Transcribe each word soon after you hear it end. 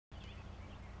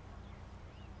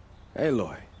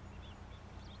Aloy,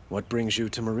 what brings you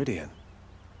to Meridian?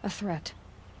 A threat.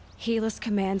 Helis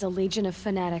commands a legion of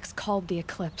fanatics called the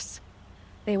Eclipse.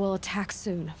 They will attack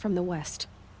soon from the west,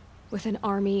 with an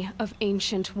army of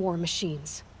ancient war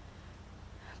machines.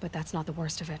 But that's not the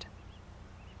worst of it.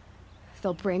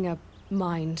 They'll bring a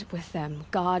mind with them,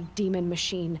 god, demon,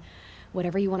 machine,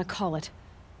 whatever you want to call it.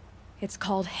 It's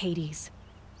called Hades.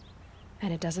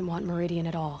 And it doesn't want Meridian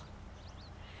at all.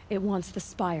 It wants the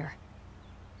Spire.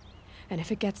 And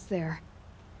if it gets there,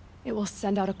 it will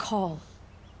send out a call,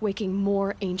 waking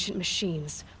more ancient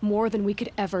machines, more than we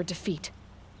could ever defeat.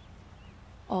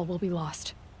 All will be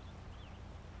lost.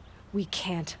 We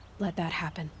can't let that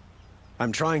happen.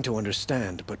 I'm trying to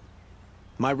understand, but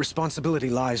my responsibility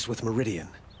lies with Meridian.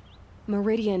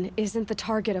 Meridian isn't the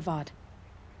target, Avad.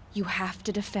 You have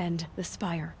to defend the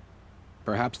Spire.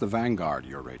 Perhaps the Vanguard,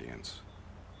 Your Radiance.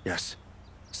 Yes.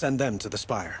 Send them to the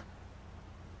Spire.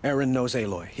 Eren knows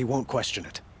Aloy. He won't question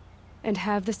it. And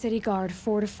have the city guard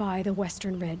fortify the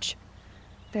western ridge.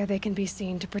 There they can be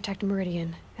seen to protect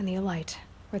Meridian and the Elite,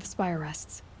 where the Spire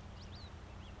rests.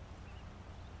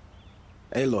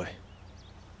 Aloy,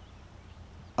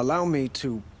 allow me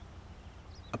to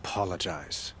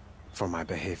apologize for my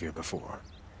behavior before.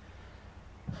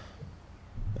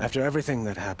 After everything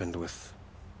that happened with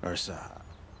Ursa,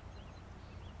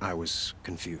 I was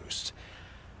confused.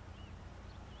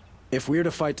 If we're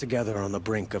to fight together on the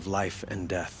brink of life and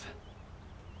death,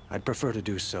 I'd prefer to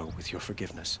do so with your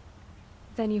forgiveness.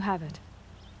 Then you have it.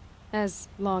 As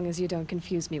long as you don't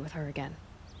confuse me with her again.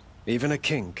 Even a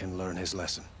king can learn his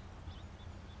lesson.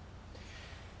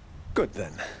 Good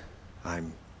then.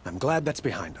 I'm glad that's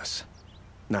behind us.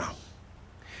 Now,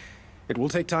 it will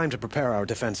take time to prepare our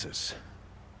defenses.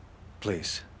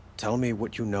 Please, tell me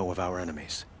what you know of our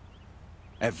enemies.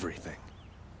 Everything.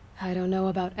 I don't know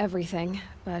about everything,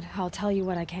 but I'll tell you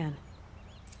what I can.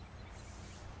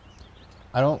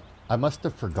 I must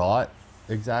have forgot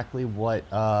exactly what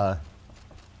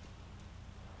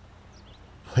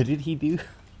did he do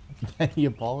that he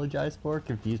apologized for?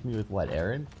 Confused me with what,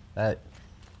 Eren?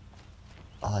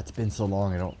 It's been so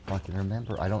long I don't fucking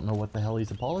remember. I don't know what the hell he's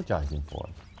apologizing for.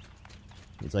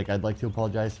 He's like, I'd like to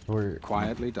apologize for...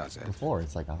 Quietly does it. Before,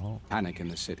 it's like, oh... Panic in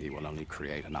the city will only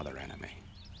create another enemy.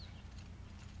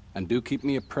 And do keep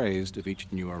me appraised of each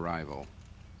new arrival.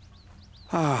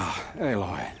 Ah,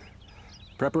 Aloy.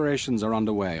 Preparations are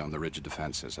underway on the ridge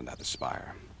defenses and at the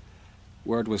Spire.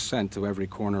 Word was sent to every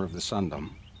corner of the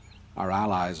Sundom. Our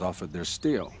allies offered their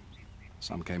steel.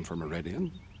 Some came for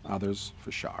Meridian, others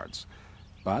for shards.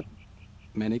 But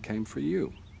many came for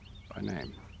you, by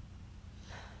name.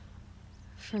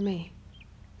 For me.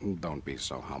 Don't be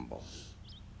so humble.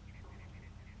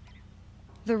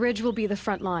 The ridge will be the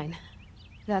front line.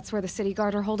 That's where the city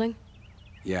guard are holding?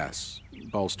 Yes,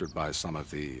 bolstered by some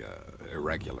of the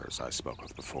irregulars I spoke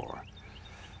of before.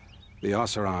 The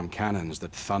Oseram cannons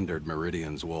that thundered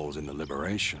Meridian's walls in the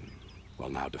Liberation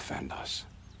will now defend us.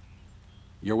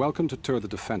 You're welcome to tour the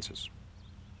defenses.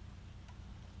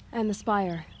 And the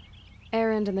Spire.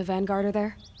 Erend and the Vanguard are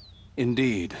there?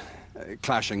 Indeed.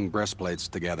 Clashing breastplates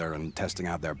together and testing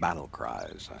out their battle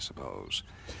cries, I suppose.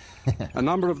 A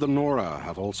number of the Nora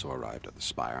have also arrived at the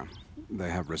Spire. They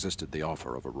have resisted the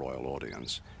offer of a royal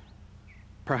audience.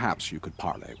 Perhaps you could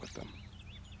parley with them.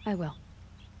 I will.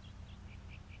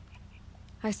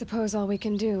 I suppose all we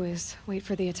can do is wait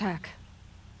for the attack.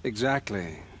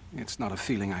 Exactly. It's not a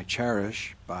feeling I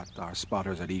cherish, but our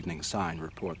spotters at Evening Sign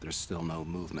report there's still no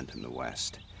movement in the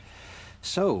west.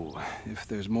 So, if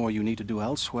there's more you need to do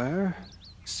elsewhere,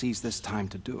 seize this time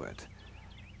to do it.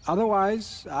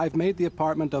 Otherwise, I've made the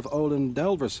apartment of Olin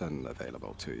Delverson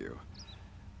available to you.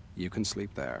 You can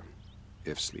sleep there,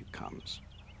 if sleep comes.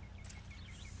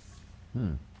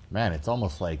 Man, it's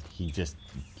almost like he just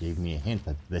gave me a hint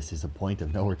that this is a point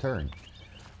of no return.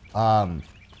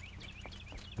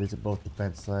 Visit both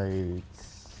defense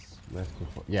sites.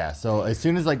 Yeah, so as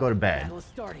soon as I go to bed,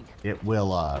 it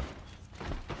will,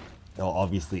 it'll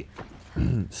obviously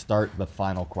start the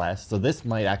final quest. So this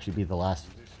might actually be the last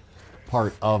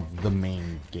part of the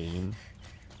main game.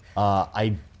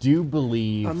 I do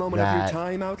believe a moment of your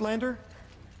time, Outlander?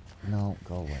 No,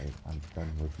 go away. I'm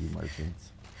done with you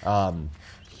merchants.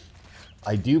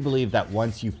 I do believe that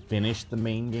once you finish the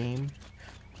main game...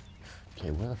 Okay,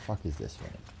 where the fuck is this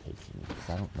one taking me? Because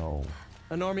I don't know...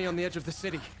 An army on the edge of the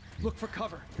city. Look for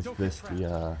cover. Is this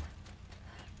the,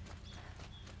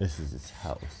 This is his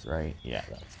house, right? Yeah,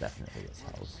 that's definitely his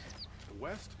house. The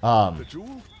west? The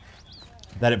jewel?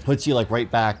 That it puts you, like,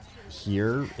 right back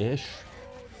here-ish,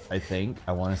 I think.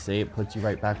 I want to say it puts you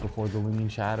right back before the Looming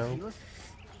Shadow.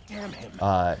 Damn him.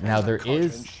 Now there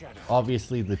is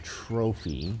obviously the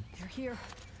trophy You're here.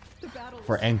 The battle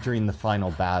for entering the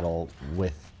final battle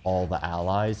with all the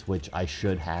allies, which I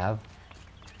should have.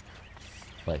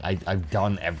 Like, I've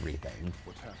done everything.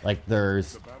 Like,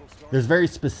 there's very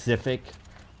specific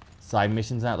side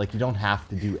missions now. Like, you don't have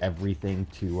to do everything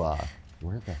to,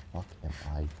 where the fuck am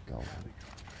I going?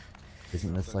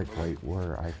 Isn't this, like, right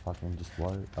where I fucking just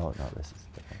was? Oh, no, this is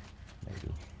different.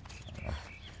 Maybe.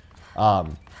 I don't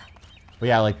know. But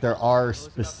yeah, like, there are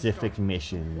specific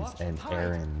missions and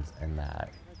errands and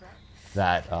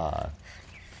that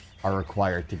are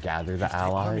required to gather the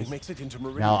allies.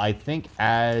 Now, I think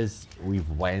as we've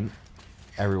went,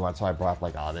 every once in a while I brought up,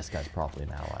 like, oh, this guy's probably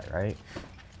an ally, right?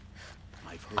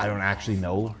 I don't actually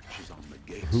know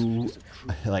who,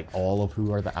 like, all of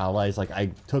who are the allies. Like,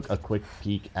 I took a quick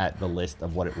peek at the list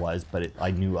of what it was, but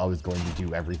I knew I was going to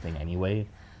do everything anyway.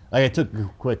 Like, I took a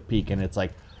quick peek, and it's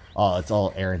like, oh, it's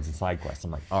all errands and side quests.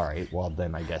 I'm like, alright, well,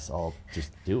 then I guess I'll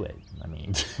just do it. I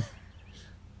mean...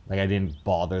 Like, I didn't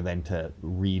bother then to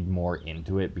read more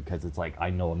into it because it's like, I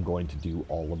know I'm going to do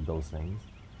all of those things.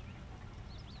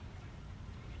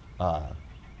 I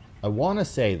want to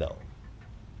say, though,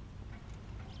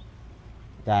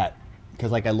 that,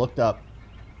 because, like, I looked up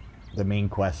the main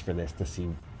quest for this to see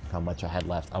how much I had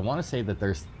left. I want to say that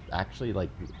there's actually, like,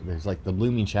 there's, like, the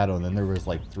Looming Shadow, and then there was,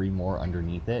 like, 3 more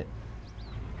underneath it.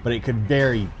 But it could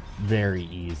very, very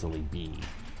easily be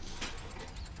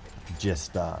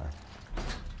just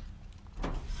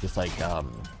like,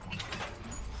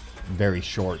 very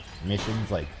short missions.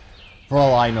 Like, for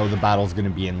all I know, the battle's going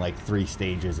to be in, like, 3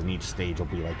 stages, and each stage will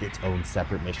be, like, its own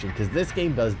separate mission. Because this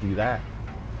game does do that.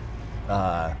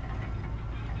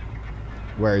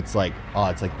 Where it's like, oh,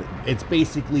 it's like, it's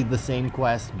basically the same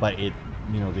quest, but it,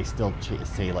 you know, they still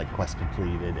say, like, quest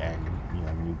completed and, you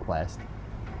know, new quest.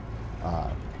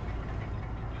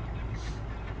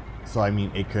 So, I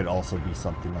mean, it could also be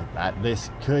something like that. This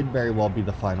could very well be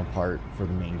the final part for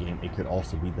the main game. It could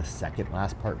also be the second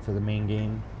last part for the main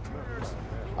game.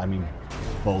 I mean,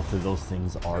 both of those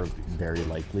things are very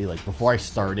likely. Like, before I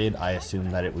started, I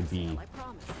assumed that it would be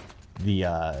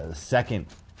the second...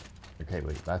 Okay,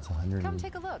 wait, that's 100... Come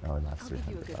take a look. Oh, and that's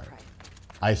 300.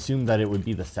 I assumed that it would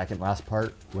be the second last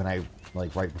part when I,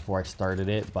 like, right before I started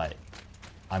it, but,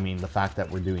 I mean, the fact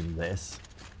that we're doing this...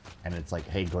 And it's like,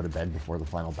 hey, go to bed before the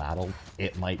final battle.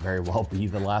 It might very well be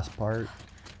the last part.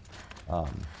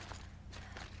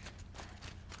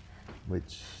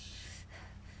 Which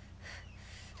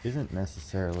isn't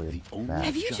necessarily bad.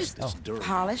 Have you just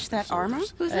polished that armor?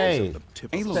 Who's hey,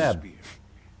 Aloy.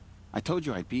 I told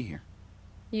you I'd be here.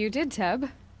 You did,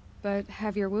 Teb. But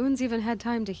have your wounds even had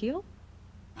time to heal?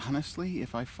 Honestly,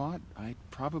 if I fought, I'd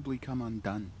probably come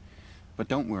undone. But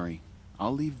don't worry.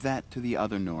 I'll leave that to the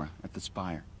other Nora at the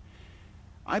Spire.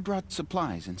 I brought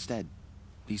supplies instead.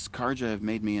 These Karja have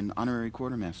made me an honorary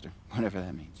quartermaster, whatever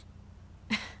that means.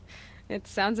 It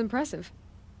sounds impressive.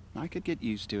 I could get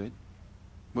used to it.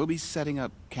 We'll be setting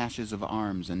up caches of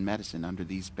arms and medicine under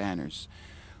these banners.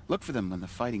 Look for them when the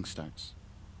fighting starts.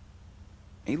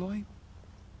 Aloy,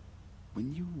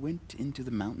 when you went into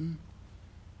the mountain,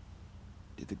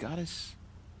 did the goddess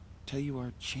tell you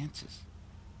our chances?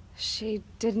 She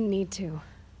didn't need to.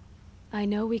 I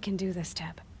know we can do this,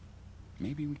 Teb.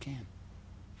 Maybe we can.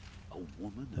 A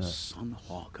woman, a sun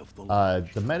hawk of the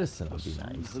the medicine would be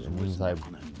nice. It means I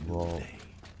will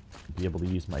be able to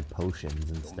use my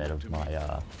potions instead of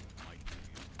my,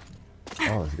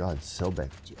 Oh, God, it's so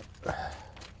bad.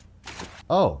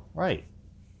 Oh, right.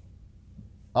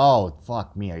 Oh,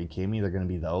 fuck me. Are you kidding me? They're gonna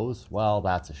be those? Well,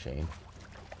 that's a shame.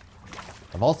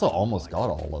 I've also almost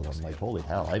got all of them. Like, holy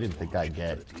hell, I didn't think I'd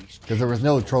get... Because there was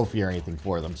no trophy or anything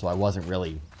for them, so I wasn't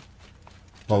really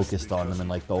focused on them. And,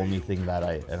 like, the only thing that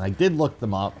I did look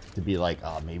them up to be like,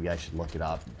 oh, maybe I should look it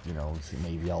up. You know, so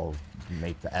maybe I'll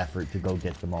make the effort to go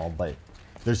get them all. But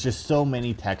there's just so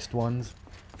many text ones.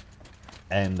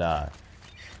 And,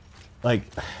 like,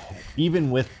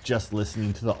 even with just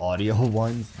listening to the audio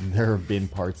ones, there have been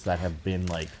parts that have been,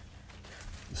 like,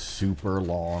 super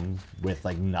long with,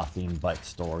 like, nothing but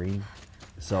story.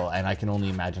 So, and I can only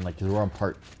imagine, like, because we're on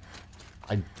part...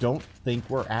 I don't think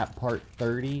we're at part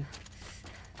 30.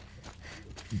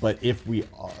 But if we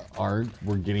aren't,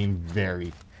 we're getting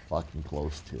very fucking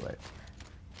close to it.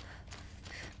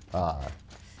 Oh,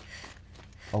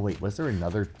 wait, was there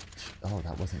another... Oh,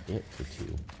 that wasn't it for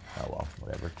 2. Oh, well,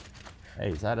 whatever.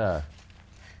 Hey, is that a...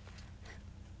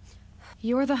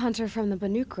 You're the hunter from the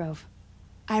Banuk Grove.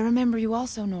 I remember you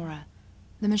also, Nora.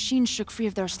 The machines shook free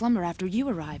of their slumber after you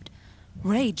arrived.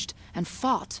 Raged and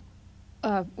fought.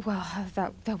 Well,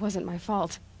 that wasn't my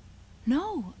fault.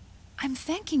 No, I'm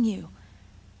thanking you.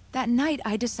 That night,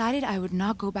 I decided I would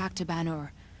not go back to Banur.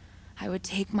 I would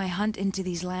take my hunt into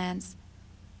these lands.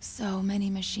 So many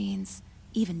machines,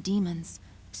 even demons.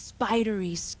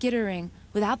 Spidery, skittering,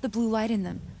 without the blue light in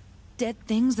them. Dead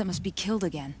things that must be killed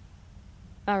again.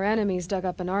 Our enemies dug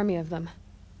up an army of them.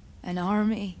 An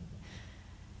army?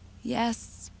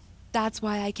 Yes, that's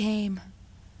why I came.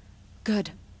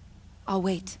 Good. I'll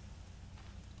wait.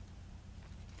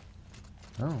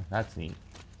 Oh, that's neat.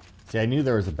 See, I knew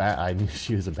there was I knew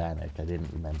she was a Bannock. I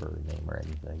didn't remember her name or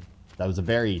anything. That was a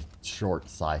very short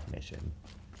side mission.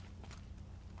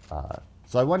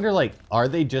 So I wonder, like, are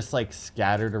they just, like,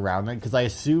 scattered around them? Because I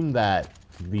assume that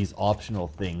these optional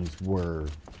things were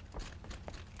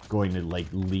going to, like,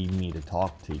 lead me to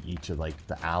talk to each of, like,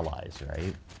 the allies,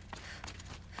 right?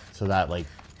 So that, like,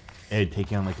 it'd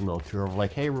take you on, like, a little tour of,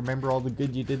 like, hey, remember all the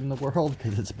good you did in the world?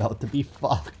 Because it's about to be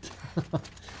fucked.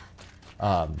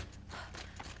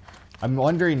 I'm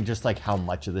wondering just, like, how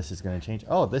much of this is going to change.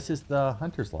 Oh, this is the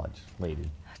Hunter's Lodge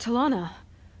lady. Talana,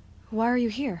 why are you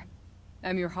here?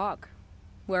 I'm your hawk.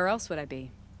 Where else would I be?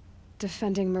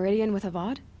 Defending Meridian with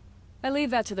Avad? I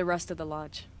leave that to the rest of the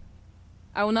lodge.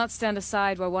 I will not stand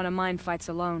aside while one of mine fights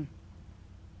alone.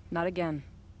 Not again.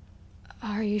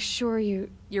 Are you sure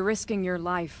you... You're risking your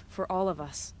life for all of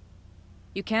us.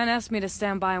 You can't ask me to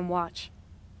stand by and watch.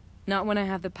 Not when I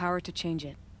have the power to change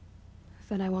it.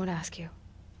 Then I won't ask you.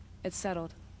 It's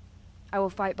settled. I will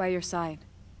fight by your side.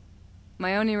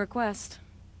 My only request...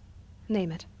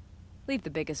 Name it. Leave the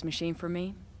biggest machine for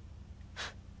me.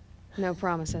 No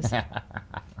promises.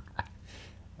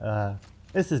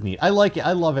 This is neat. I like it.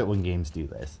 I love it when games do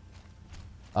this.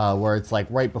 Where it's like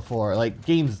right before, like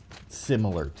games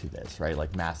similar to this, right?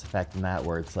 Like Mass Effect and that,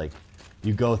 where it's like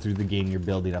you go through the game, you're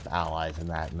building up allies and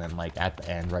that, and then like at the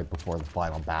end, right before the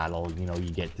final battle, you know, you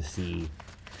get to see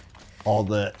all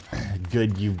the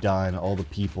good you've done, all the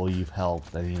people you've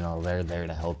helped, and you know, they're there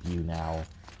to help you now.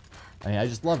 I mean, I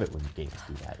just love it when games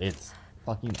do that. It's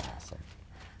fucking awesome.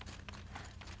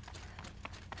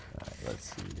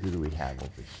 Let's see, who do we have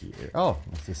over here? Oh,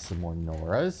 this is some more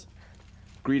Nora's.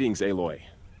 Greetings, Aloy.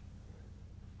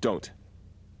 Don't.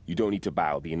 You don't need to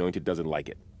bow. The Anointed doesn't like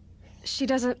it. She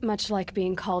doesn't much like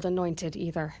being called Anointed,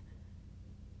 either.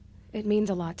 It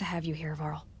means a lot to have you here,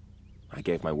 Varl. I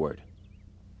gave my word.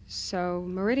 So,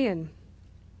 Meridian,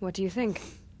 what do you think?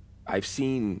 I've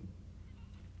seen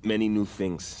many new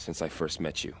things since I first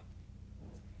met you.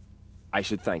 I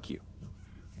should thank you.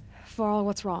 Varl,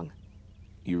 what's wrong?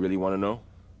 You really want to know?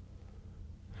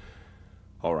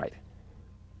 All right.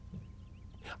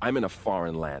 I'm in a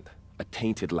foreign land, a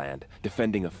tainted land,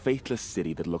 defending a faithless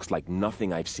city that looks like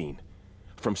nothing I've seen.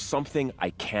 From something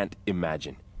I can't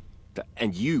imagine.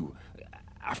 And you,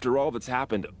 after all that's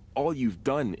happened, all you've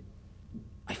done,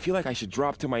 I feel like I should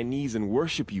drop to my knees and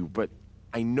worship you, but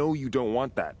I know you don't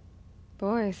want that.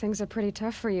 Boy, things are pretty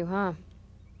tough for you, huh?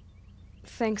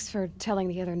 Thanks for telling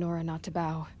the other Nora not to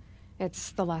bow.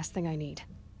 It's the last thing I need.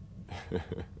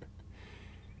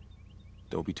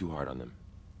 Don't be too hard on them.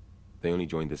 They only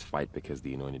joined this fight because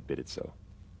the Anointed bid it so.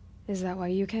 Is that why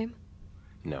you came?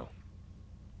 No.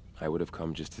 I would have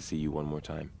come just to see you one more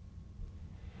time.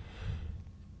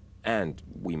 And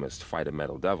we must fight a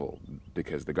metal devil,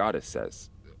 because the goddess says.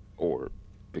 Or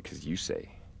because you say.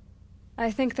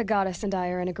 I think the goddess and I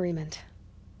are in agreement.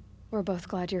 We're both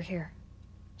glad you're here.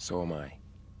 So am I.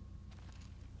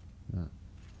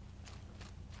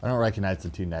 I don't recognize the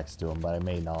two next to him, but I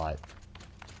may not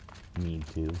need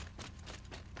to.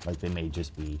 Like, they may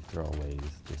just be throwaways,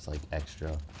 just like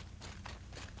extra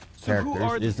So characters. who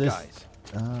are Is these this?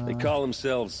 guys? They call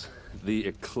themselves the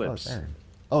Eclipse.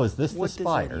 Oh, is this what the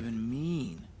spider? What does that even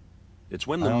mean? It's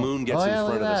when the Oh. moon gets Oh, yeah, in look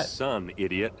front of at the that. sun,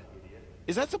 idiot.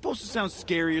 Is that supposed to sound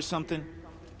scary or something?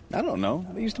 I don't know.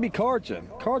 They used to be Karja.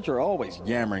 Karja are always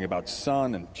yammering about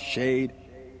sun and shade.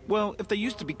 Well, if they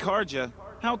used to be Karja,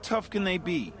 how tough can they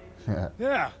be?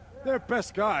 Yeah, they're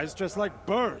best guys dressed like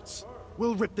birds.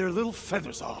 We'll rip their little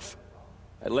feathers off.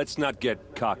 And let's not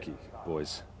get cocky,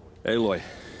 boys. Aloy.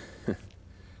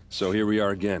 So here we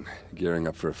are again, gearing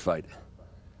up for a fight.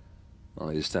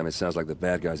 Only this time it sounds like the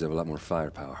bad guys have a lot more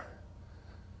firepower.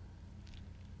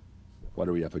 What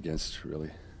are we up against, really?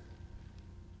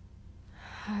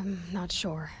 I'm not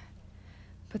sure.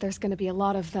 But there's gonna be a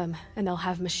lot of them, and they'll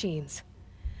have machines.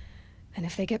 And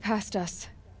if they get past us,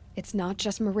 it's not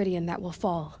just Meridian that will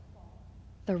fall.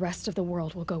 The rest of the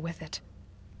world will go with it.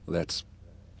 That's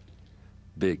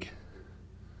big.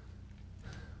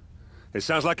 It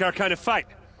sounds like our kind of fight.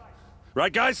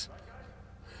 Right, guys?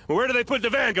 Well, where do they put the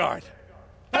Vanguard?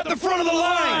 At the front of the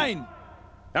line!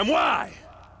 And why?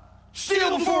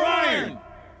 Steel before iron!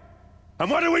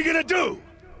 And what are we gonna do?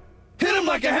 Hit him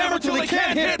like a hammer till he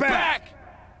can't hit back!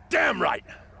 Damn right!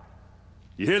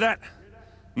 You hear that?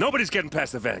 Nobody's getting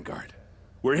past the Vanguard.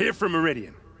 We're here for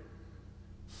Meridian.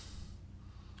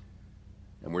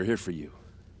 And we're here for you.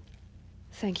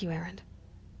 Thank you, Erend.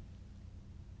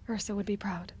 Ursa would be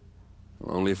proud.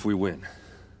 Well, only if we win.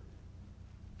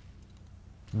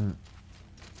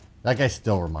 That guy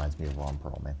still reminds me of Ron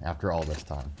Perlman after all this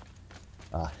time.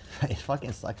 It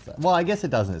fucking sucks. Well, I guess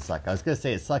it doesn't suck. I was gonna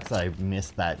say it sucks that I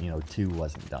missed that, 2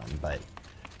 wasn't done, but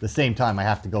at the same time, I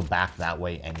have to go back that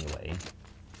way anyway.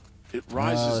 It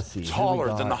rises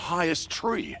taller than the highest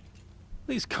tree.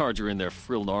 These Carja in their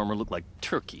frilled armor look like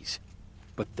turkeys.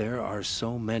 But there are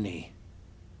so many.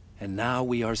 And now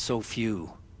we are so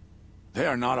few. They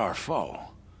are not our foe.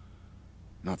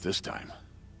 Not this time.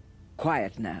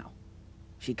 Quiet now.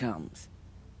 She comes.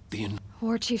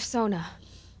 War Chief Sona.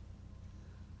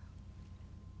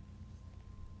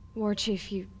 War Chief,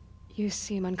 you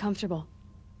seem uncomfortable.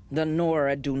 The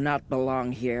Nora do not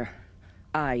belong here.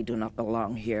 I do not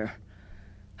belong here.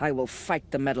 I will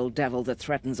fight the metal devil that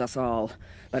threatens us all,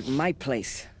 but my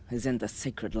place is in the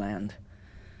sacred land.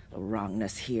 The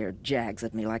wrongness here jags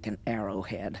at me like an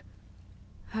arrowhead.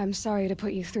 I'm sorry to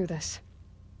put you through this.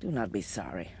 Do not be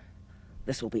sorry.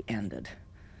 This will be ended.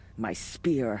 My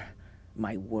spear,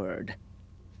 my word.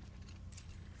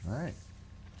 Alright.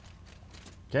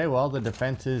 Okay, well, the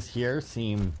defenses here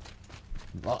seem...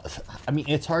 Well, I mean,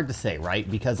 it's hard to say, right?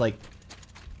 Because,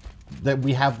 that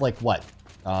we have, what?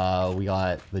 We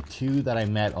got the 2 that I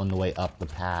met on the way up the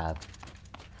path.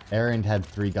 Erend had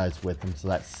 3 guys with him, so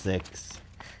that's 6.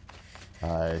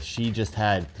 She just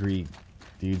had 3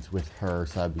 dudes with her,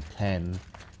 so that'd be 10.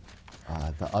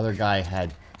 The other guy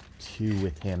had 2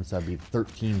 with him, so that'd be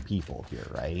 13 people here,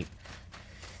 right?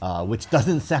 Which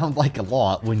doesn't sound like a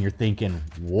lot when you're thinking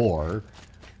war,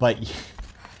 but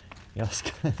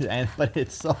but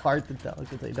it's so hard to tell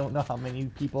because I don't know how many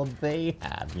people they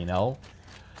have,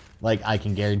 I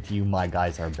can guarantee you my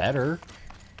guys are better.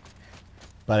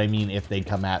 But I mean, if they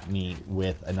come at me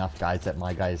with enough guys that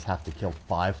my guys have to kill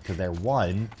 5 to their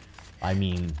 1, I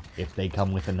mean, if they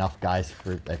come with enough guys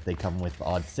if they come with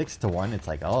odds 6 to 1, it's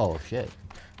like, oh shit,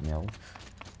 I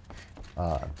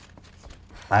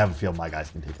have a feeling my guys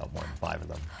can take out more than 5 of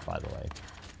them, by the way.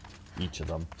 Each of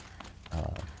them.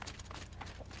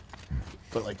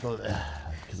 But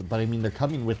but I mean, they're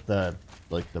coming with the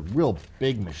real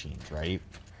big machines, right?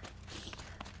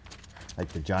 Like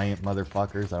the giant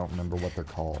motherfuckers. I don't remember what they're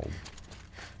called.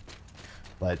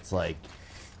 But it's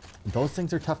those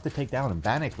things are tough to take down. And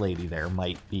Bannock Lady there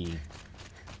might be,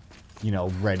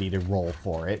 ready to roll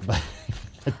for it. But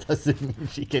that doesn't mean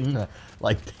she can,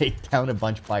 take down a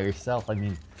bunch by herself. I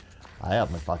mean, I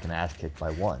got my fucking ass kicked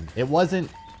by 1. It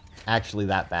wasn't actually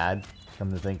that bad,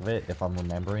 come to think of it, if I'm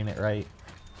remembering it right.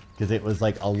 Because it was,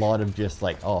 a lot of just,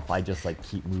 oh, if I just,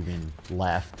 keep moving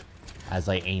left as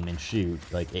I aim and shoot,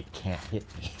 it can't hit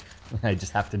me. I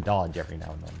just have to dodge every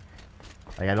now and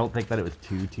then. I don't think that it was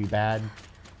too bad.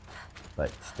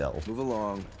 But still. Move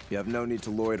along. You have no need to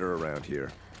loiter around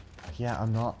here. Yeah,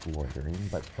 I'm not loitering,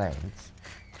 but thanks.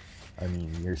 I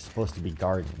mean, you're supposed to be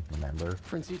guarding, remember?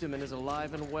 Prince Itaman is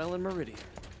alive and well in Meridian.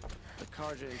 The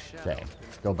Carja is shadow. Okay,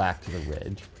 let's go back to the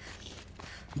ridge.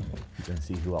 You're gonna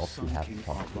see who else we have to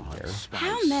talk to here.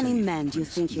 How many men do you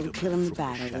think you'll kill in the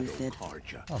battle, Lucid?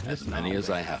 Oh, as many as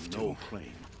I have to.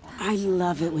 I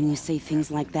love it when you say things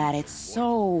like that. It's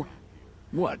so...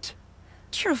 What?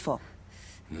 Cheerful.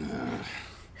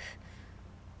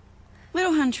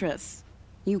 Little Huntress,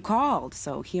 you called,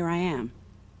 so here I am.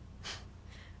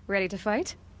 Ready to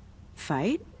fight?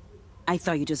 Fight? I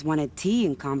thought you just wanted tea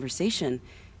and conversation.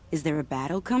 Is there a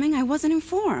battle coming? I wasn't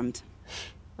informed.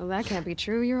 Well, that can't be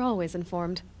true. You're always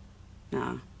informed.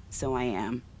 Ah, so I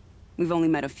am. We've only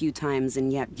met a few times,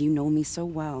 and yet you know me so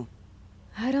well.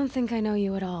 I don't think I know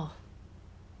you at all.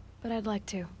 But I'd like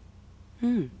to.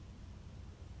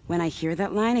 When I hear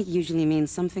that line, it usually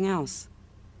means something else.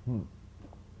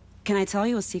 Can I tell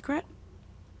you a secret?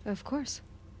 Of course.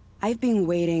 I've been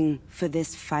waiting for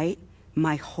this fight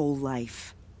my whole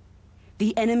life.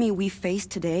 The enemy we face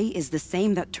today is the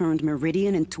same that turned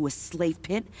Meridian into a slave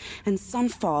pit and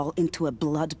Sunfall into a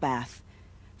bloodbath.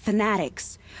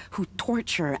 Fanatics who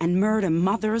torture and murder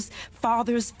mothers,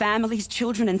 fathers, families,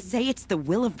 children, and say it's the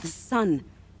will of the sun.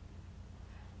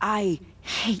 I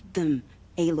hate them,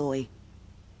 Aloy.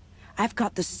 I've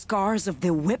got the scars of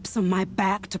their whips on my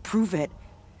back to prove it.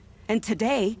 And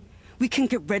today, we can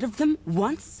get rid of them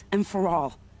once and for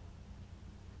all.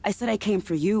 I said I came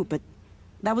for you, but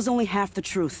that was only half the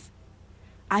truth.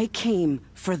 I came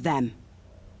for them.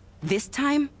 This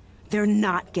time, they're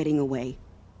not getting away.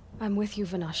 I'm with you,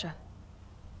 Vanasha.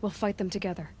 We'll fight them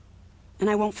together. And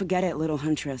I won't forget it, little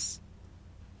huntress.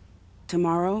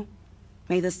 Tomorrow,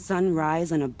 may the sun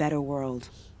rise in a better world.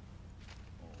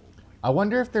 I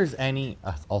wonder if there's any...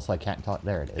 also, I can't talk.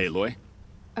 There it is. Aloy?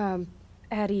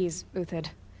 At ease, Uthid.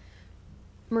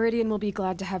 Meridian will be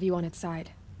glad to have you on its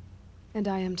side. And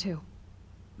I am too.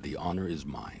 The honor is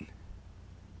mine.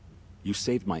 You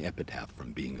saved my epitaph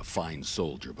from being a fine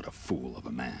soldier, but a fool of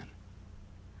a man.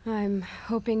 I'm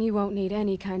hoping you won't need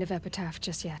any kind of epitaph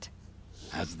just yet.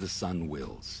 As the sun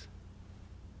wills.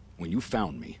 When you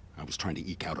found me, I was trying to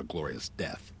eke out a glorious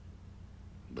death.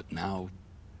 But now,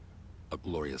 a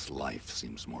glorious life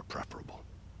seems more preferable.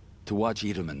 To watch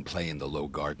Edelman play in the low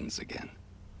gardens again.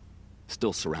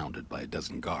 Still surrounded by a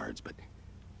dozen guards, but...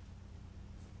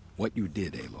 what you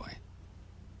did, Aloy,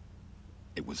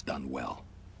 it was done well.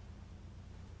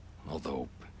 Although,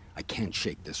 I can't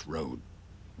shake this road,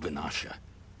 Vinasha.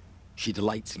 She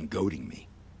delights in goading me.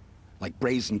 Like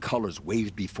brazen colors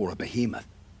waved before a behemoth.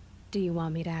 Do you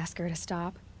want me to ask her to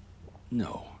stop?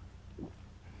 No.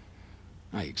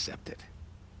 I accept it.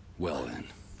 Well then.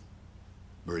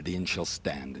 Meridian shall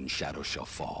stand and shadow shall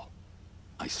fall.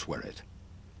 I swear it.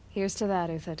 Here's to that,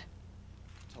 Uthid.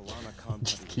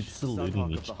 Just keep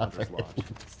saluting each other.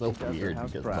 It's so weird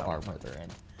because of the armor they're in.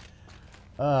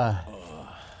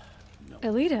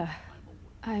 Elita,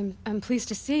 I'm pleased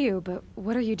to see you, but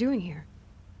what are you doing here?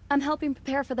 I'm helping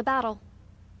prepare for the battle.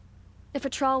 If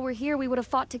Atral were here, we would have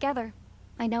fought together.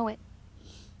 I know it.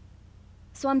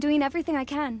 So I'm doing everything I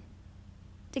can.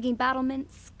 Digging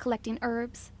battlements, collecting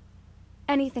herbs.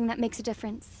 Anything that makes a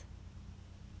difference.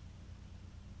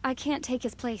 I can't take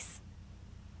his place.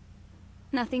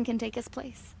 Nothing can take his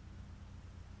place.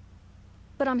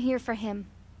 But I'm here for him.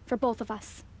 For both of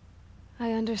us.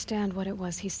 I understand what it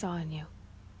was he saw in you.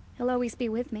 He'll always be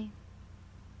with me.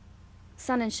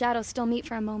 Sun and shadow still meet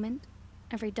for a moment.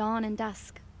 Every dawn and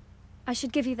dusk. I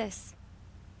should give you this.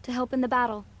 To help in the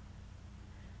battle.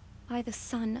 By the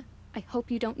sun, I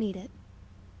hope you don't need it.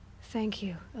 Thank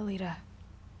you, Elita.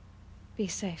 Be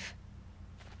safe.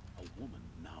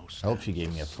 I hope she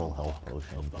gave me a full health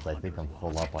potion, because I think I'm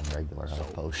full up on regular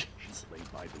health potions.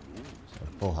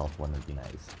 A full health one would be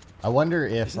nice. I wonder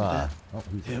if, oh,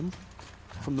 who's him?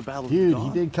 From the Battle of Dude, Dawn?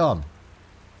 he did come.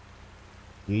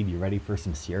 Dude, you ready for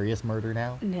some serious murder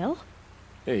now? Nil?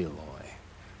 Aloy.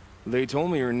 They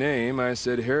told me your name. I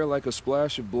said hair like a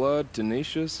splash of blood,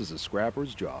 tenacious as a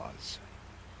scrapper's jaws.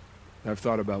 I've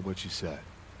thought about what you said.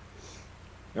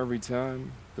 Every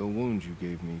time, the wound you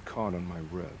gave me caught on my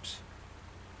ribs.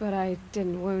 But I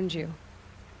didn't wound you.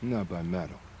 Not by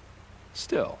metal.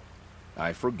 Still,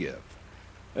 I forgive.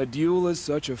 A duel is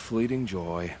such a fleeting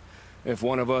joy. If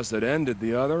one of us had ended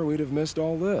the other, we'd have missed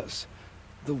all this.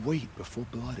 The wait before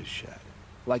blood is shed.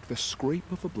 Like the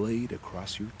scrape of a blade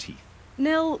across your teeth.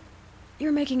 Nil,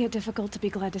 you're making it difficult to be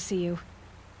glad to see you.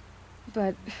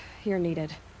 But you're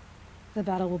needed. The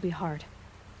battle will be hard.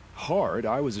 Hard?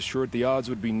 I was assured the odds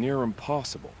would be near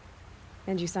impossible.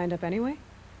 And you signed up anyway?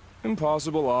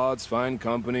 Impossible odds, fine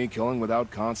company, killing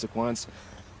without consequence.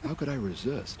 How could I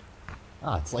resist?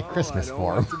 Ah, it's like Christmas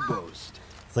for him. I don't like to boast.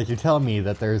 It's like you're telling me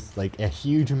that there's like a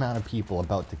huge amount of people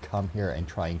about to come here and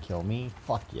try and kill me?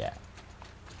 Fuck yeah.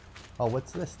 Oh,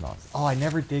 what's this nonsense? Oh, I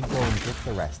never did go and get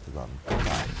the rest of them.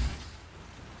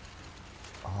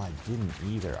 Oh, I didn't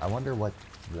either. I wonder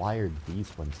why are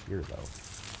these ones here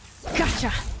though?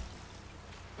 Gotcha!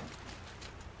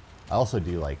 I also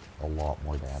do like a lot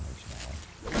more damage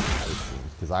now.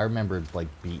 Because I remember like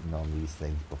beating on these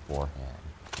things beforehand.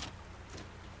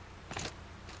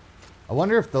 I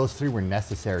wonder if those three were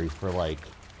necessary for like...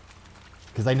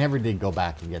 Because I never did go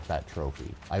back and get that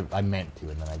trophy. I meant to,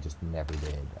 and then I just never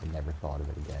did. I never thought of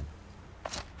it again.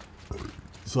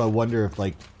 So I wonder if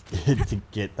like, to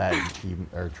get that achievement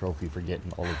or trophy for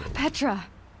getting all of it. Petra!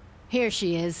 Here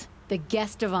she is, the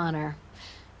guest of honor.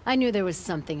 I knew there was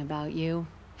something about you.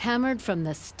 Hammered from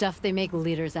the stuff they make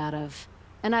leaders out of.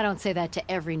 And I don't say that to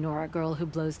every Nora girl who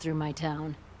blows through my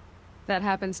town. That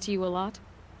happens to you a lot?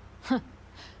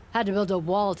 Had to build a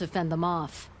wall to fend them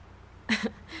off.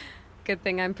 Good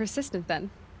thing I'm persistent then.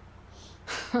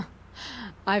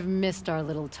 I've missed our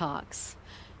little talks.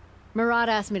 Murad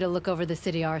asked me to look over the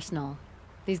city arsenal.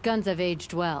 These guns have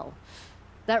aged well.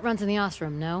 That runs in the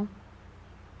Osram, no?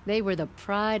 They were the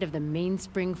pride of the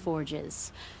Mainspring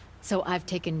Forges. So I've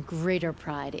taken greater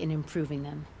pride in improving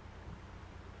them.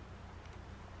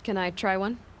 Can I try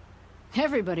one?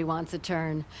 Everybody wants a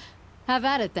turn. Have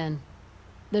at it then.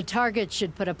 The target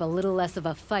should put up a little less of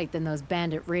a fight than those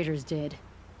bandit raiders did.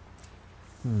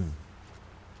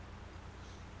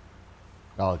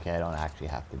 Oh, okay, I don't actually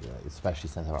have to do it, especially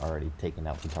since I've already taken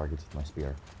out the targets with my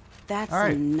spear. That's All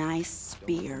right. a nice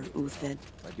spear, Uthid.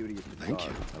 My duty is to Thank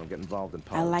guard. you. I don't get involved in I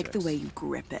politics. like the way you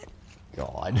grip it.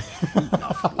 God.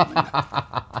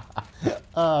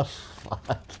 Oh,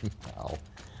 fucking hell.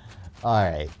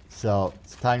 Alright, so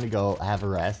it's time to go have a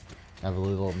rest, have a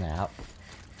little nap.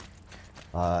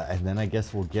 And then I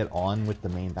guess we'll get on with the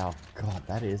main battle. God,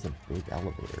 that is a big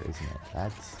elevator, isn't it?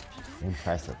 That's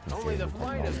impressive considering the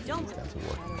technology these guys are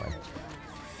working with.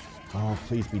 Oh,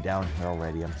 please be down here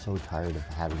already. I'm so tired of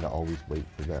having to always wait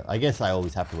for the... I guess I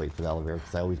always have to wait for the elevator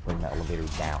because I always bring the elevator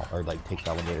down, or like take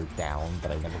the elevator down,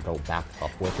 but I never go back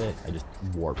up with it. I just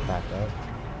warp back up.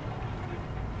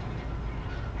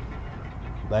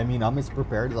 But I mean, I'm as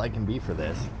prepared as I can be for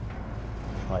this.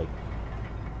 Like,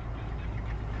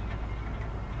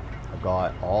 I've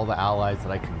got all the allies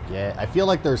that I can get. I feel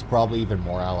like there's probably even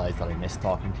more allies that I missed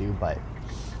talking to, but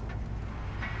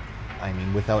I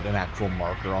mean, without an actual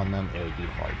marker on them, it would be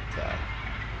hard to tell.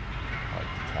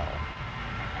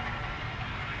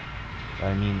 But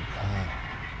I mean,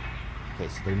 okay,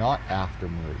 so they're not after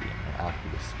Meridian, they're after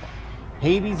the Spire.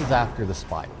 Hades is after the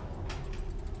Spire.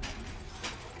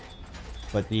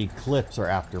 But the Eclipse are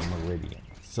after Meridian.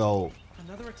 So,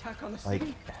 Another attack on the like,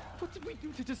 city? What did we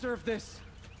do to deserve this?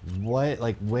 what,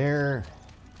 like, where...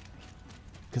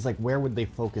 Because, like, where would they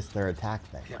focus their attack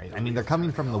then, right? I mean, they're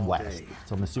coming from the west,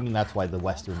 so I'm assuming that's why the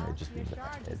western are just being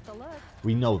defended.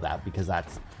 We know that because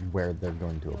that's where they're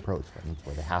going to approach from. It's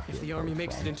where they have to If the army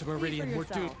makes it into Meridian, we're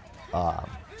doomed.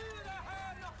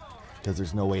 Because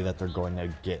there's no way that they're going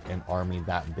to get an army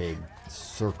that big,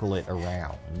 circle it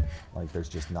around. Like, there's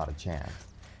just not a chance.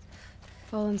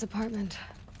 Volan's apartment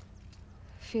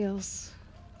feels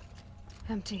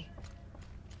empty.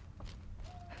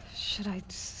 Should I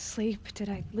sleep? Did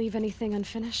I leave anything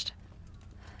unfinished?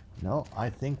 No, I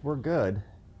think we're good.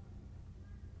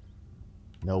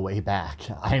 No way back.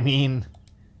 I mean,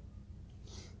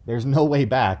 there's no way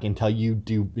back until you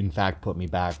do, in fact, put me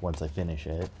back once I finish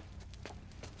it.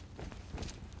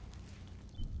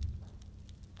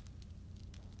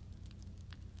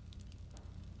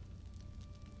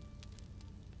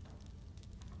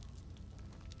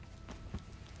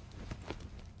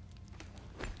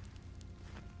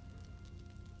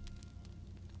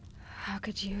 How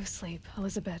could you sleep,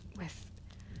 Elizabeth, with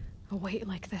a weight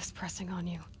like this pressing on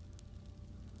you?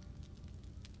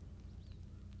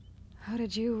 How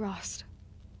did you, Rost,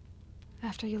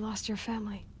 after you lost your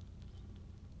family?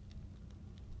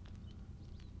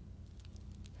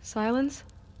 Silence?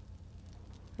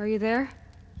 Are you there?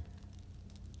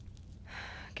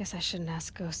 Guess I shouldn't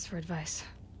ask ghosts for advice.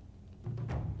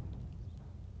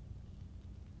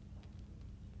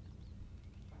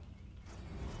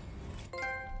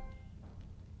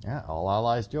 Yeah, all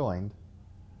allies joined.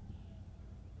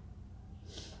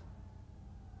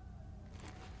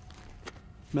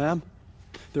 Ma'am,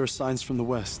 there are signs from the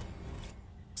west.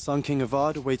 Sun King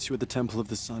Avad awaits you at the Temple of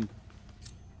the Sun.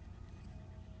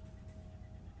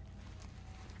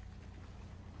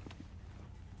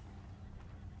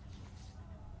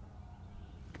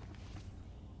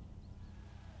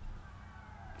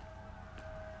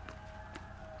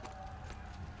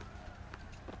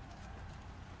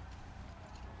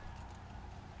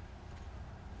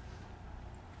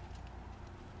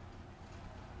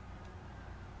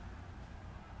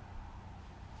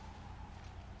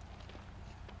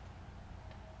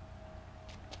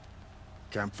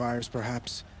 Campfires,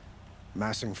 perhaps?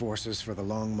 Massing forces for the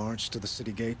long march to the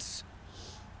city gates?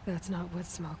 That's not wood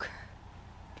smoke.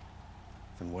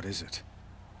 Then what is it?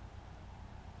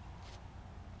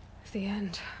 The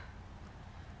end.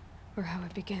 Or how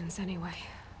it begins, anyway.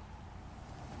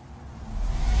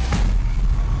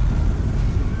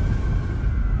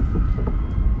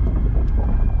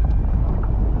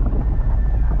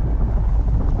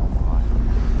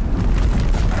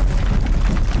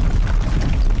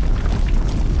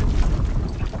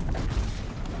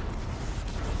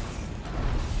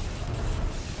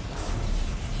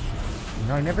 You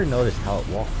know, I never noticed how it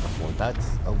walked before.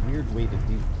 That's a weird way to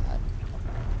do that.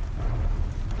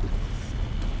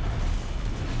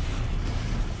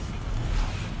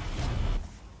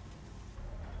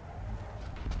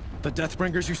 The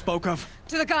Deathbringers you spoke of?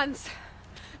 To the guns!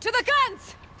 To the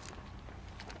guns!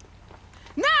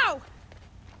 Now!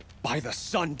 By the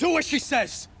sun, do as she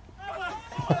says!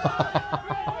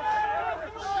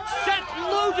 Set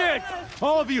loaded!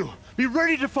 All of you, be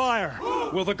ready to fire!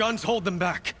 Will the guns hold them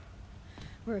back?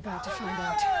 We're about to find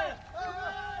out.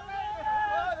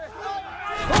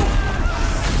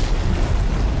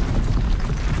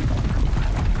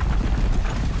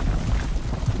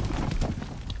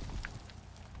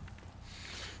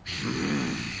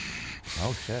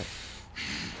 Oh shit.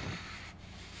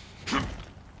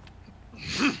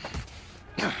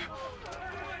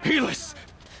 Helis!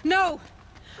 No!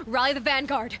 Rally the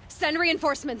vanguard. Send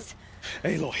reinforcements.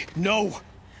 Aloy, no!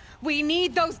 We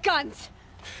need those guns!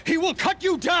 He will cut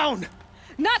you down!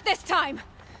 Not this time!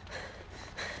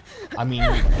 I mean,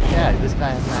 yeah, this guy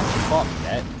hasn't actually fought me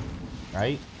yet,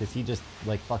 right? Because he just,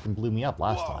 like, fucking blew me up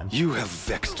last time. You have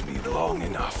vexed me long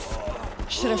enough.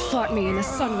 Should have fought me in the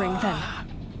Sun Ring then.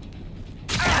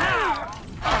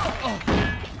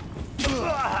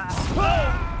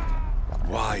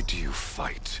 Why do you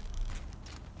fight?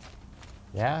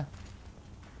 Yeah?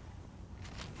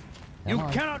 You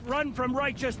cannot run from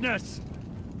righteousness!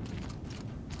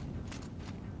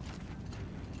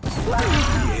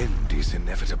 The end is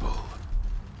inevitable.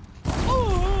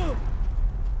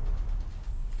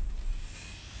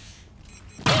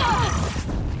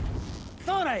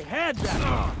 Thought I had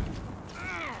that!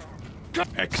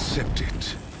 Accept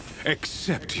it.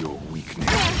 Accept your weakness.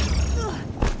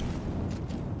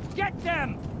 Get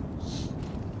them!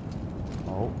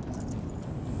 Oh.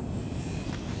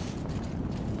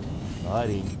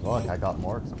 Buddy, look, I got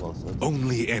more explosives.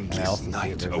 Only And I endless also see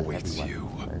night there's a awaits heavy you.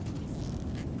 weapon there.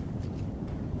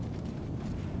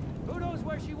 Who knows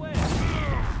where she went?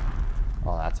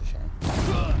 Oh, that's a shame.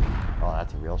 Oh,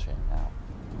 that's a real shame now.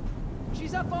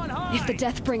 She's up on high! If the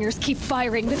Deathbringers keep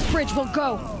firing, this bridge will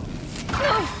go!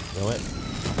 Will it?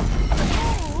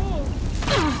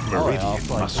 Meridian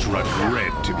must run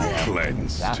red to be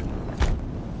cleansed.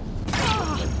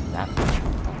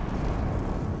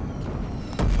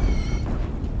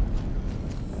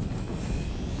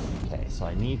 Okay, so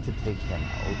I need to take him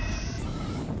out.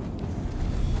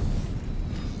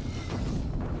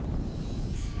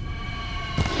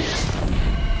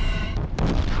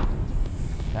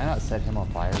 Can I not set him on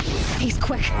fire? He's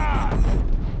quick.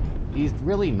 He's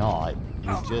really not.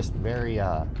 He's just very,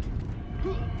 dumbass.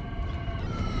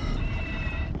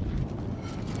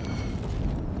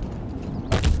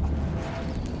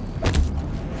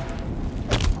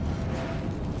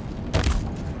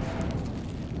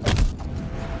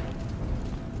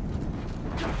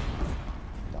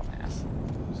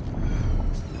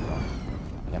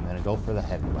 Okay, I'm gonna go for the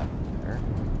heavy weapon here.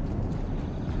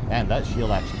 Man, that shield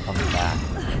actually comes back.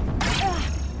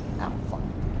 Ow, fuck.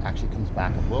 Actually comes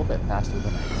back a little bit faster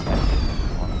than I expected.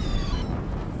 Honestly.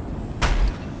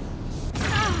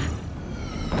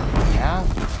 Yeah?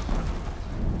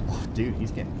 Oh, dude,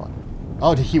 he's getting fucking...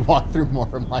 Oh, did he walk through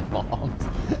more of my bombs?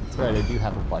 That's right, I do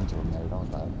have a bunch of them there,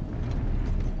 don't I?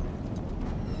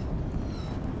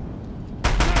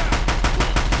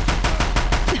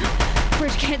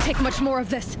 Bridge can't take much more of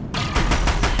this.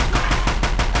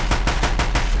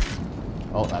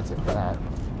 Oh, that's it for that.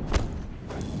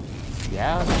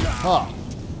 Yeah? Huh.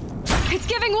 It's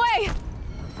giving way!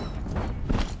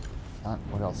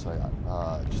 What else do I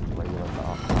got? Just the regular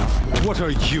dog. What are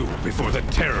you before the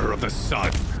terror of the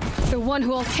sun? The one who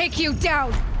will take you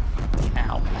down!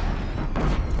 Ow.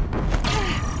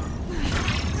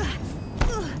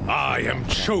 I am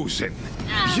chosen.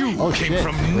 You Oh, came shit.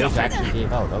 from Liz nothing. actually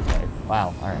gave out. Okay.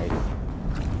 Wow. All right.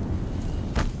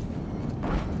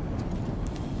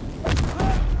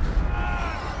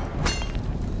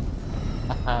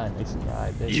 Nice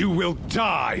try, bitch. You will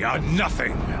die on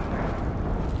nothing.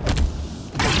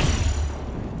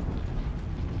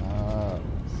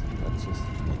 Let's just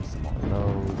make some more of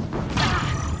those.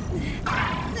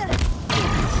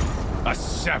 A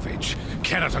savage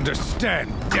cannot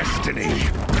understand destiny.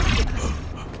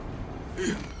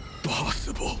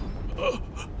 Impossible.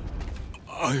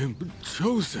 I am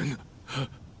chosen.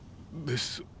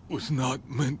 This was not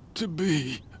meant to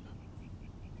be.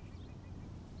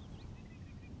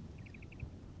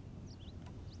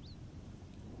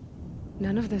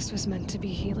 None of this was meant to be,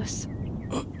 Helis.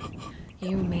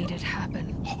 You made it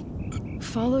happen.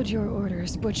 Followed your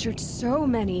orders, butchered so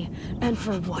many, and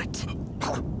for what?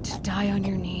 To die on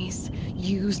your knees,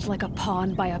 used like a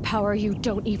pawn by a power you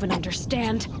don't even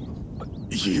understand?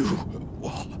 You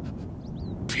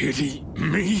pity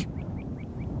me?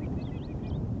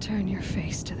 Turn your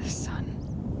face to the sun.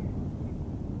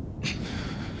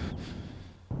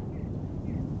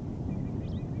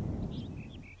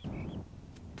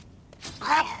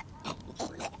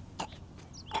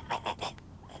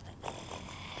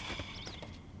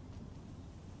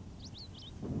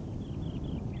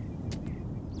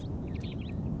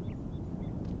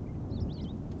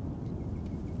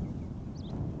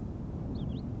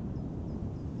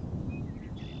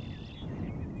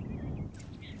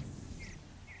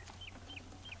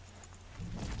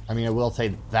 I mean, I will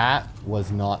say that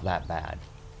was not that bad.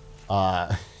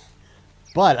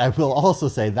 But I will also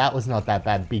say that was not that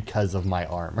bad because of my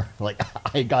armor. Like,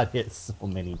 I got hit so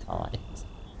many times.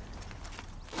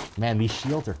 Man, these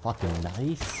shields are fucking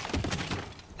nice.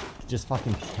 Just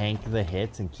fucking tank the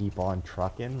hits and keep on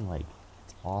trucking. Like,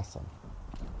 it's awesome.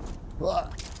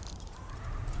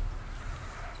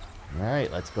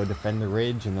 Alright, let's go defend the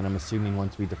ridge, and then I'm assuming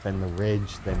once we defend the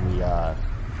ridge, then we, I'm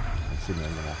assuming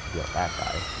I'm gonna have to get that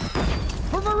guy.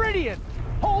 For Meridian!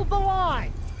 Hold the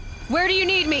line! Where do you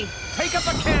need me? Take up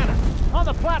a cannon! On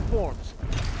the platforms!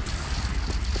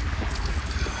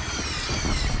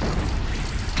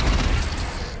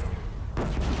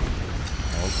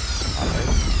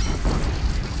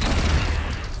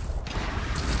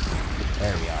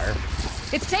 There we are.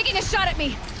 It's taking a shot at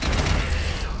me!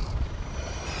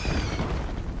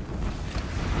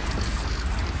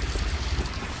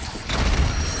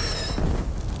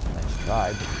 Nice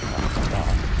try, but not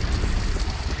stop.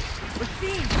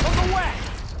 Machines from the west!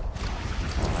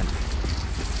 Come on.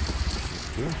 He's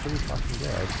doing pretty fucking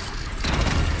good.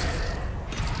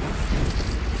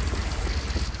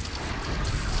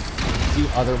 I see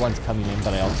other ones coming in,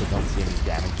 but I also don't see any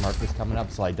damage markers coming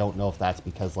up, so I don't know if that's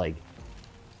because, like,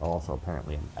 also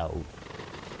apparently I'm out.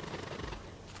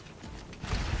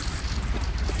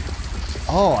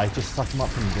 Oh, I just sucked him up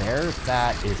from there?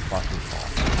 That is fucking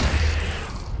awesome.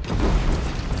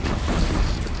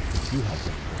 You have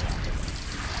good.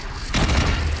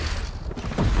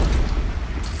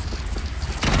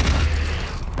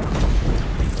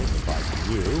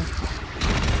 You.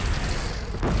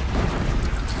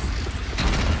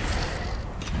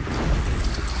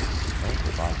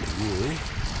 Goodbye to you.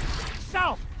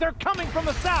 South! They're coming from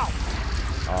the south!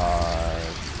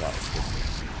 South.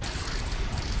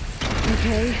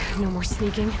 Okay, no more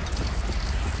sneaking.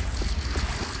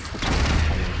 I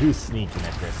mean, who's sneaking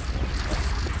at this point?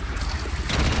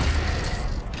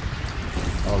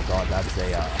 Oh god, that's a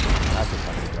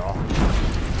fucking draw.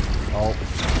 Oh,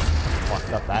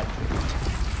 fucked up that.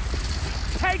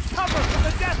 Take cover from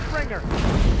the Deathbringer!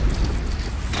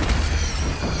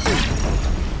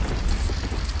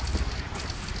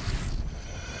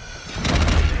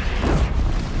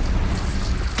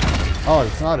 Oh,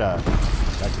 it's not a...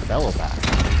 That's a bellow back.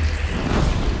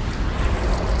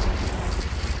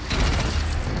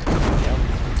 Yep,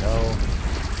 go.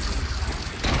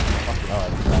 Fuck it,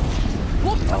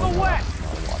 Look to the west!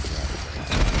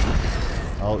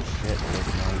 Oh shit,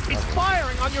 there's no He's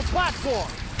firing on your platform!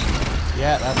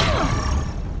 Yeah, that's fine.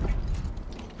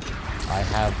 I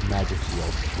have magic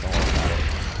shield. Don't worry about it.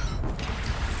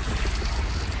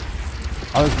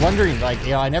 I was wondering, like,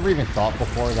 you know, I never even thought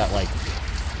before that, like,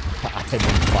 I had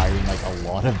been firing, like, a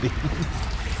lot of these.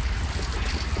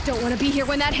 Don't want to be here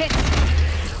when that hits.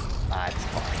 Ah, it's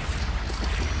fine.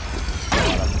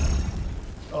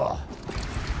 Ugh.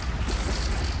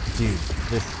 Dude,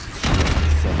 this shield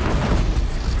is so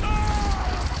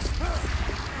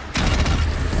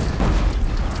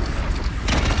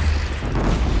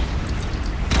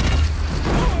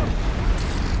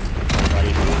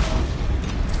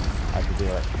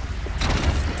good.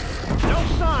 No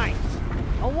signs!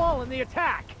 A lull in the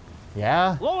attack!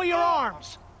 Yeah? Lower your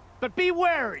arms! But be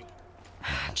wary!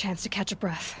 Chance to catch a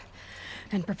breath.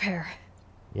 And prepare.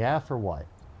 Yeah, for what?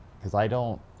 Because I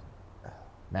don't...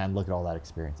 Man, look at all that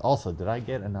experience. Also, did I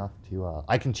get enough to...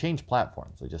 I can change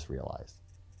platforms, I just realized.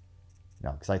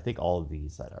 No, because I think all of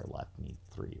these that are left need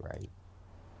 3, right?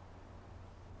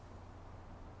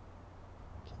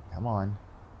 Okay, come on.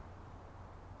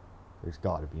 There's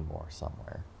got to be more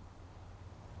somewhere.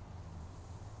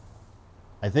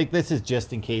 I think this is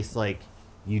just in case, like,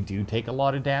 you do take a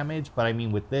lot of damage, but I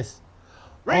mean, with this...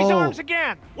 Raise arms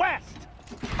again! West!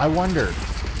 I wonder,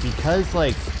 because,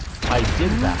 like, I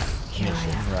did that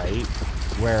mission, right?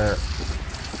 Where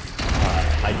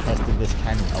I tested this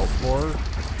cannon out for...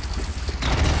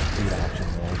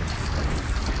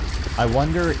 I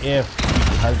wonder if,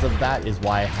 because of that, is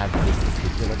why I have this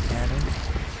particular cannon.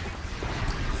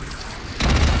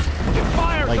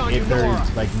 Like, if there,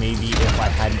 like, maybe if I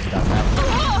hadn't done that,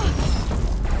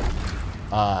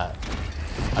 I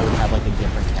would have, like, a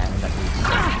different cannon that maybe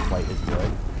wasn't quite as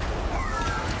good.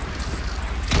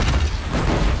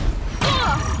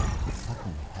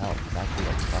 Fucking hell, it's actually,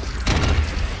 like,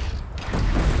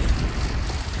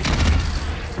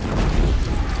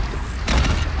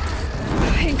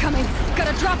 frustrating. Incoming!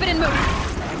 Gotta drop it and move!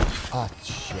 Oh,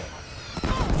 shit.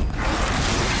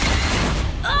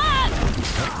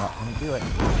 Not gonna do it.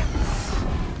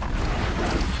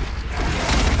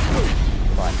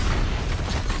 Come on.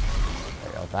 There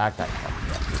you go. That guy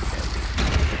fucked up.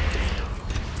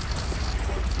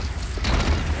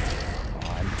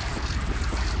 Come on.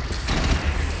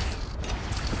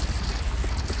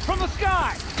 From the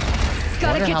sky!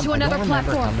 Gotta get to another I don't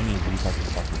platform. How many of these I can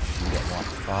fucking shoot at once?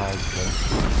 5, 6,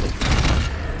 6.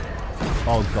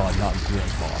 Oh god, not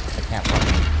Glinthawk. I can't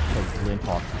fucking kill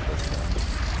Glinthawk with this thing.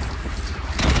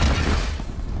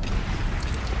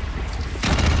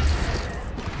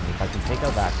 If I can take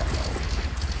out that guy though.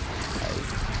 Right.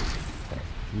 Okay,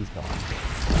 he's gone.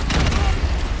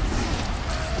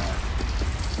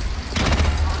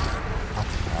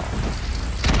 Fucking hell.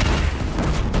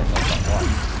 That's not one.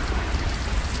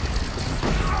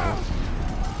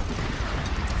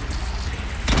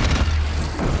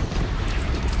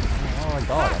 Oh, I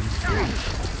got him.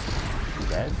 You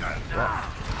dead? Yeah.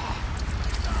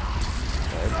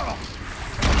 Good.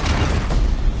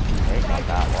 Okay, got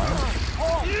that one.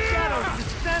 All shadows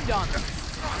descend on them.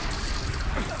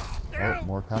 Oh,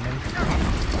 more coming.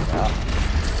 Yeah.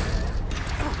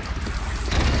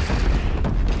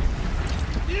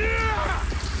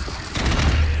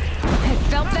 I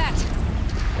felt that.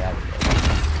 Yeah, we go.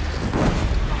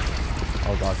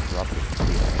 Oh god, corrupted.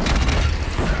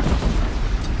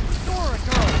 Dora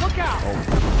girl, look out! Oh.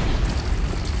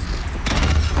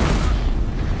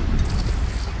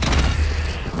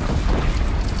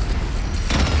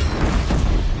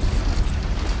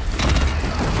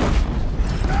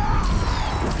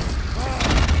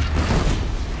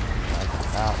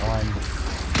 That one.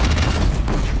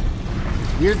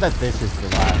 It's weird that this is the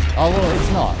last. Although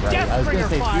it's not, right? I was gonna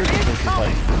say it's weird that this is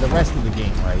like the rest of the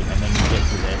game, right? And then you get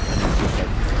to this and it's just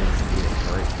like basically the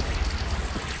first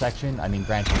section. I mean,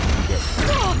 granted, you get.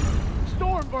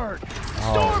 Stormbird!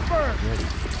 Oh, Stormbird! goody.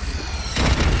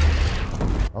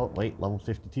 Oh wait, level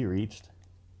 52 reached.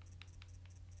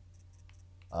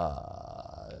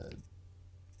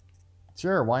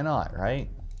 Sure, why not, right?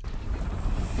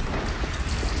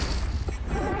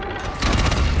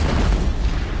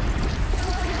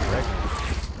 Rick.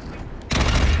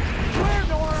 Clear,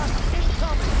 Nora!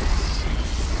 Incoming!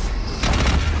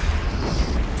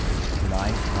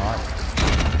 9, not.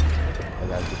 I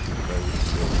gotta just keep very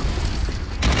good.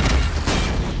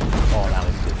 Oh, that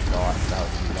was a good shot. That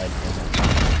was lead in it.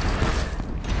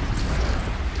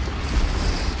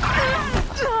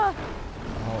 Oh.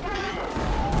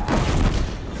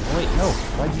 Oh, wait, no.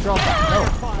 Why'd you drop that? No.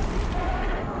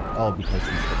 Oh, because he's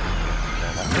the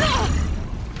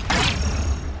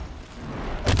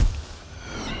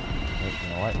Wait, you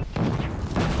know what?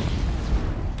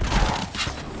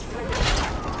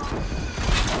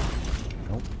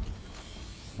 Nope.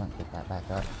 Come on, get that back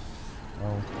up. No.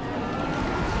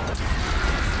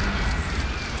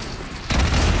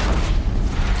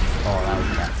 Oh, that was a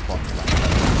bad spot for that.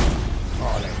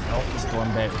 Oh, there we go.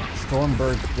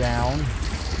 Stormbird's down.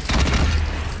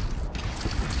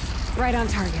 Right on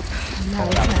target. Now Oh,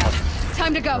 it's that was out. fucking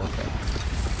Time to go. perfect.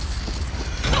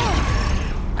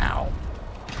 Ow.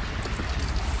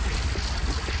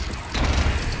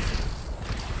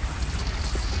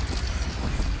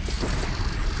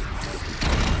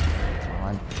 Come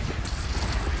on.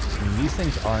 I mean, these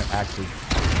things aren't actually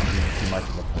doing too much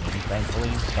of a pain,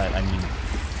 thankfully, but I mean,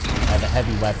 I have a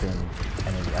heavy weapon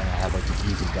and I have like an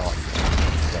easy dodge.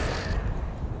 So.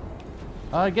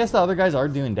 I guess the other guys are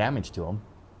doing damage to him.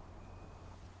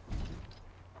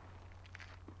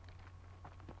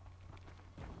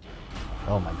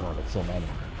 Oh my god, that's so many.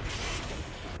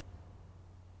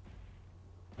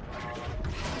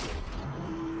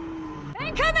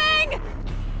 Incoming!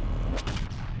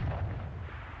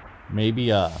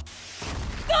 Maybe,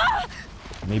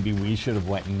 maybe we should have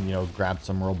went and, you know, grabbed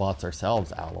some robots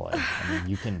ourselves, Aloy. I mean,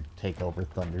 you can take over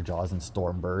Thunderjaws and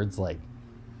Stormbirds, like,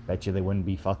 bet you they wouldn't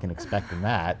be fucking expecting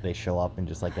that. They show up and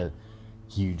just, like, a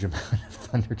huge amount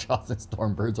of Thunderjaws and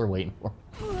Stormbirds are waiting for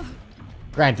them.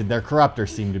 Granted, their corruptors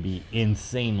seem to be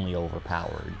insanely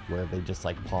overpowered, where they just,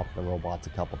 like, pop the robots a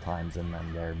couple times and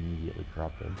then they're immediately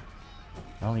corrupted.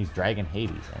 Oh, he's dragging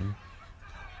Hades in.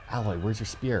 Aloy, where's your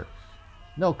spear?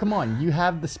 No, come on, you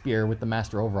have the spear with the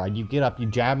Master Override. You get up, you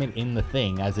jam it in the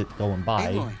thing as it's going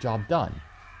by. Aloy. Job done.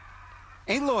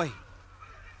 Aloy!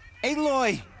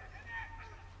 Aloy!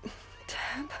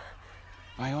 Tab?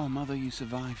 By all mother, you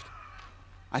survived.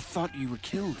 I thought you were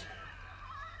killed.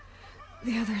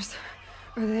 The others,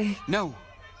 are they? No,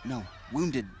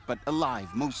 wounded, but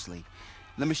alive, mostly.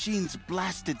 The machines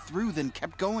blasted through, then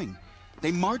kept going.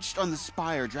 They marched on the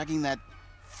spire, dragging that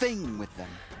thing with them.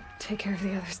 Take care of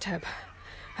the others, Tab.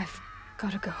 I've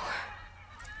gotta go.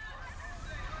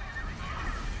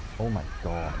 Oh my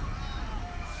god.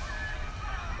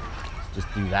 Just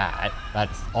do that.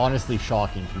 That's honestly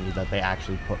shocking to me that they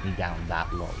actually put me down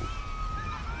that low.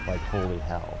 Like, holy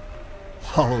hell.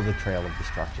 Follow the trail of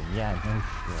destruction. Yeah, no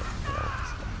shit. Trail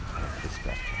of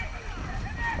destruction.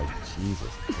 Like,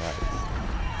 Jesus Christ.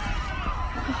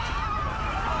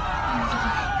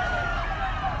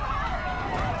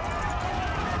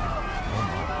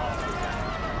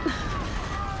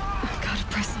 Gotta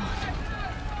press on.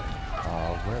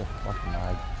 Where the fuck am I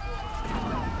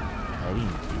heading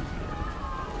to here?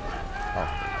 Oh,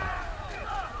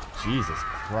 Jesus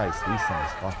Christ, these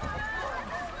things fucking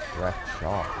wreck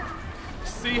shop.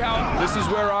 See how this is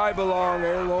where I belong,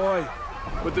 Aloy.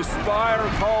 But the spire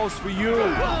calls for you.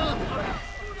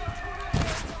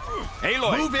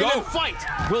 Aloy, Move in go! and fight!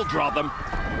 We'll draw them.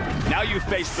 Now you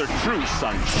face their true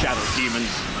sun, shadow demons.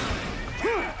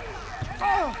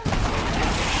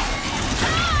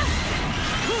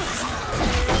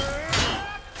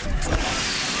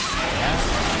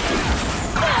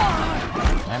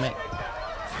 Damn it.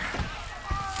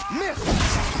 Miss!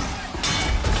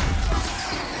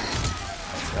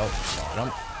 Go, got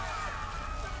him.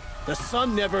 The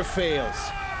sun never fails.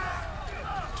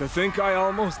 To think I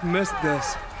almost missed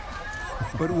this.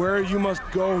 But where you must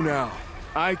go now,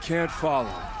 I can't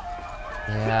follow.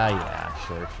 Yeah,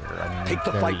 sure. I mean, Take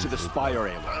the very fight to the easy. spire,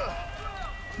 Aloy.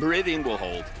 Meridian will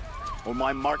hold, or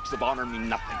my marks of honor mean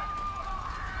nothing.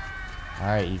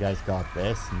 Alright, you guys got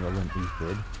this. Nil and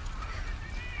Uthid.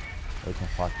 They can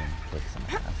fucking kick some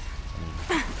ass.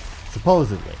 I mean,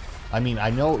 supposedly. I mean,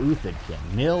 I know Uthid can.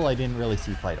 Nil, I didn't really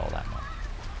see fight all that much.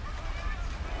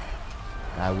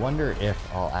 And I wonder if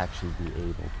I'll actually be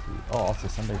able to... Oh, also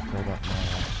somebody filled up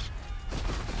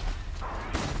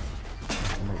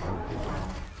my...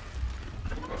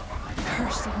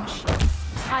 Cursed machines.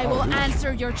 I will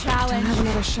answer your challenge. Don't have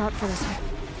another shot for this one.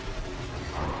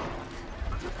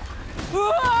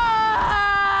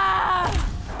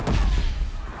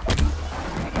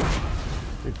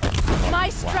 My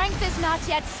strength is not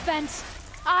yet spent.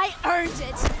 I earned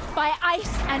it by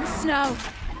ice and snow.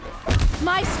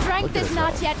 My strength is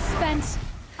not yet spent.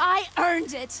 I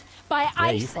earned it by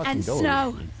ice and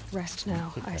snow. Rest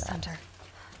now, Ice Hunter.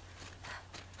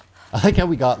 I like how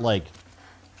we got, like...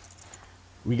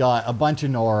 We got a bunch of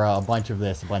Nora, a bunch of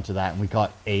this, a bunch of that, and we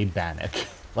got a Bannock.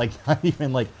 Like, not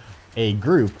even, like, a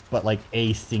group, but, like,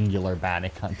 a singular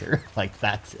Bannock Hunter. Like,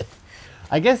 that's it.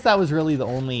 I guess that was really the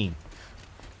only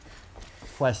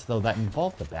quest, though, that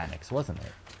involved the Bannocks, wasn't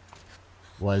it?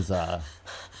 Was,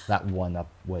 that one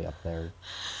up, way up there.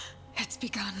 It's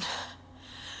begun.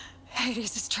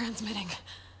 Hades is transmitting.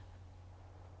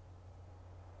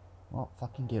 Well,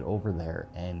 fucking get over there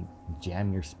and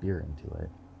jam your spear into it.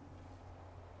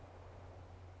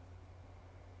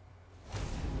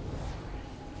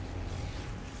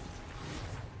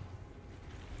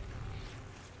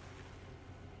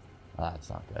 Ah, that's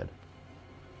not good.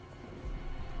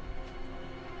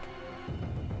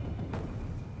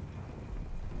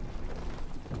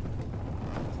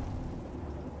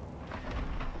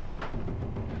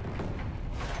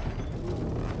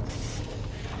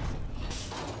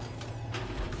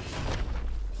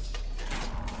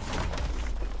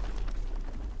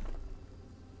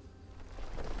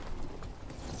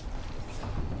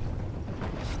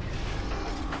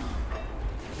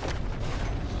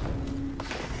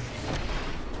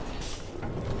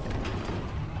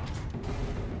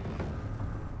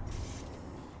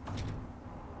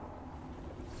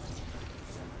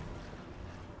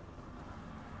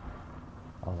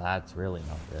 Oh, that's really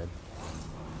not good.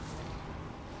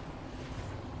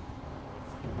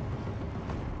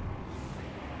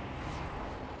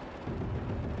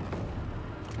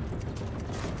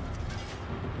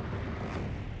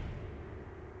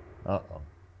 Uh-oh.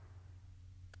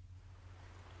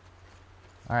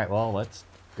 Alright, well, let's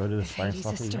go to the spire Hades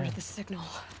stuff has again. started the signal.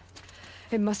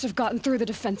 It must have gotten through the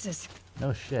defenses.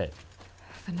 No shit.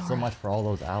 The Nora. So much for all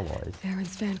those alloys.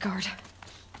 Aaron's vanguard.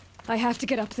 I have to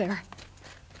get up there.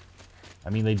 I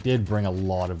mean, they did bring a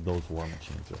lot of those war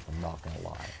machines with them, not gonna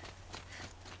lie.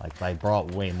 Like, they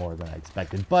brought way more than I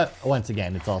expected. But, once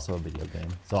again, it's also a video game.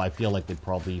 So I feel like they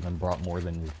probably even brought more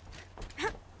than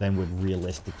would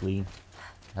realistically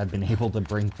have been able to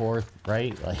bring forth,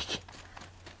 right? Like...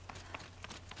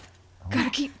 Gotta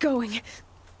keep going.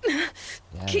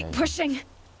 Keep pushing.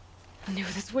 I knew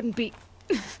this wouldn't be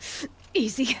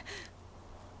easy.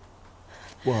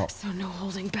 Well, so no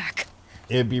holding back.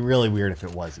 It'd be really weird if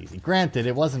it was easy. Granted,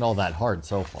 it wasn't all that hard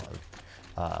so far.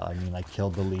 I mean, I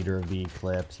killed the leader of the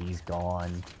Eclipse. He's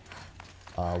gone.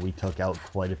 We took out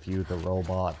quite a few of the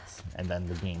robots. And then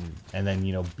the game... And then,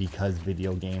 you know, because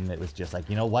video game, it was just like,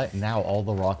 you know what? Now all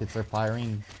the rockets are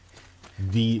firing.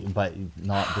 But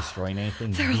not destroying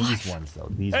anything. These ones,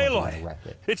 though. These ones are gonna wreck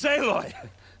it. It's Aloy!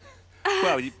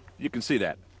 Well, you can see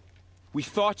that. We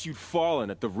thought you'd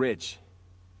fallen at the ridge.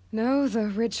 No, the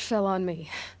ridge fell on me.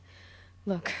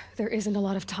 Look, there isn't a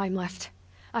lot of time left.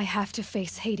 I have to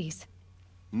face Hades.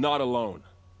 Not alone.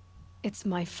 It's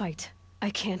my fight. I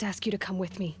can't ask you to come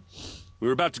with me. We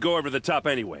were about to go over the top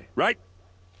anyway, right?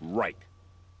 Right.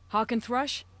 Hawk and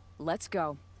Thrush, let's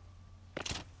go.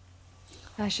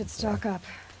 I should stock up.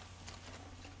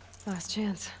 Last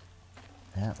chance.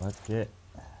 Yeah, let's get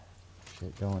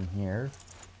shit going here.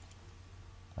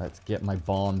 Let's get my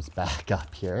bombs back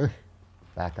up here.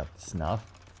 Back up to snuff.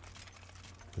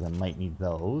 Because I might need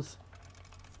those.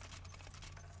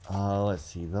 Let's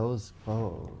see, those...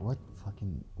 Oh, what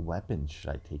fucking weapons should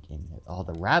I take in here? Oh,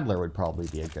 the Rattler would probably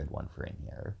be a good one for in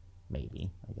here.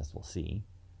 Maybe. I guess we'll see.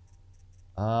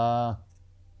 I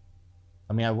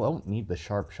mean, I won't need the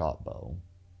sharp shot bow.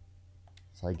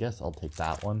 So I guess I'll take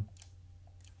that one.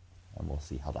 And we'll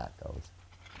see how that goes.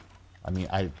 I mean,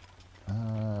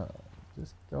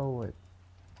 just go with...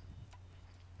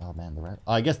 Oh man, the Rattler...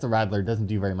 I guess the Rattler doesn't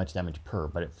do very much damage per,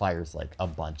 but it fires like a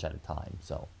bunch at a time,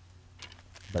 so...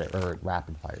 But it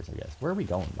rapid fires, I guess. Where are we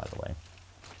going, by the way?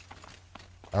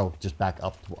 Oh, just back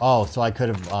up. Oh, so I could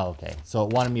have... Oh, okay. So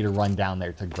it wanted me to run down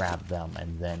there to grab them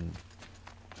and then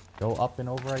go up and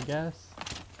over, I guess?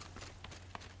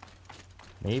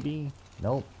 Maybe?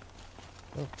 Nope.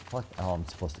 Oh, fuck. Oh, I'm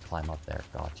supposed to climb up there.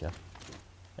 Gotcha.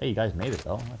 Hey, you guys made it,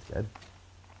 though. That's good.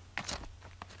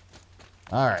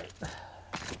 Alright.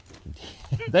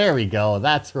 There we go.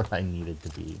 That's where I needed to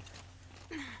be.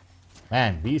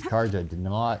 Man, these cards did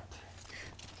not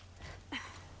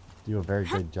do a very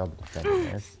good job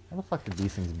defending this. How the fuck did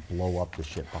these things blow up the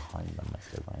shit behind them as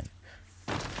they went?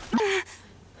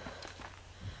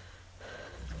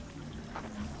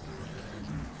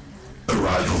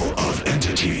 Arrival of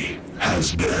Entity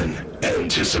has been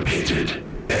anticipated.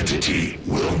 Entity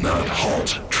will not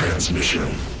halt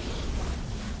transmission.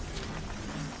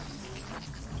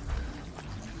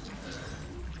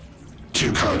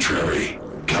 To contrary,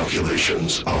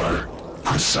 calculations are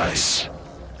precise.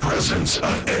 Presence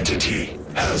of Entity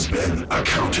has been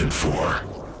accounted for.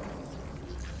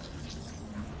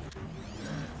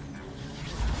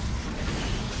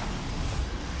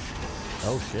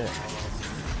 Oh shit.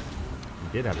 We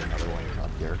did have another one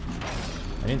up here.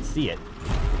 I didn't see it.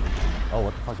 Oh,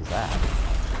 what the fuck is that?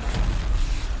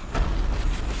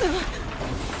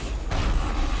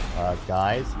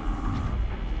 Guys.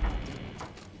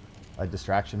 A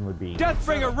distraction would be...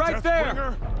 Deathbringer right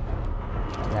there!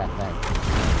 Yeah, thanks.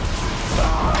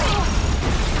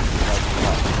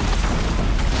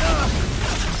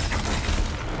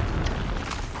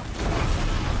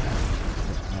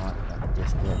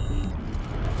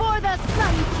 For the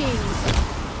Sun King!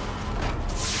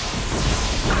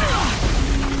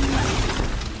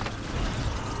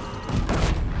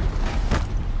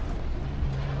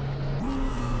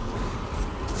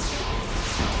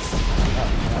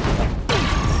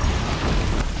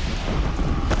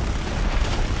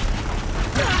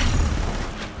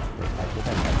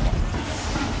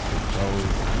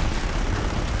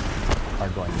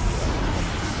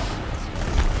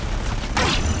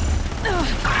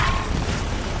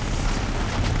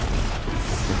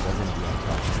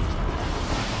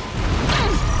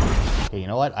 You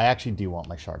know what? I actually do want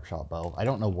my sharp shot bow. I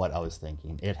don't know what I was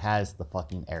thinking. It has the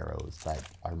fucking arrows that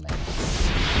are meant to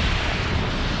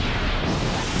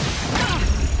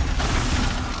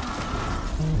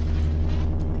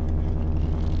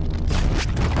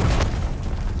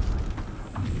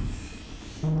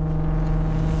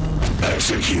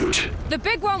execute. The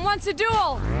big one wants a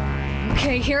duel!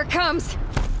 Okay, here it comes.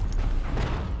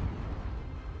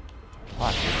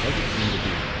 Fuck, it doesn't seem to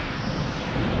be.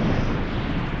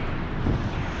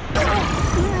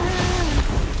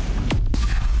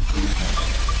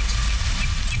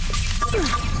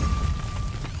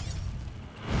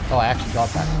 Oh, I actually got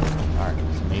that. Alright,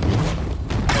 so maybe...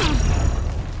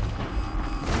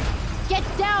 Get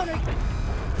down or...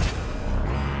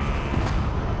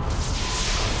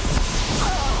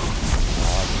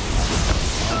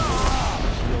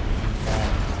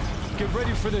 Get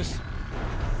ready for this.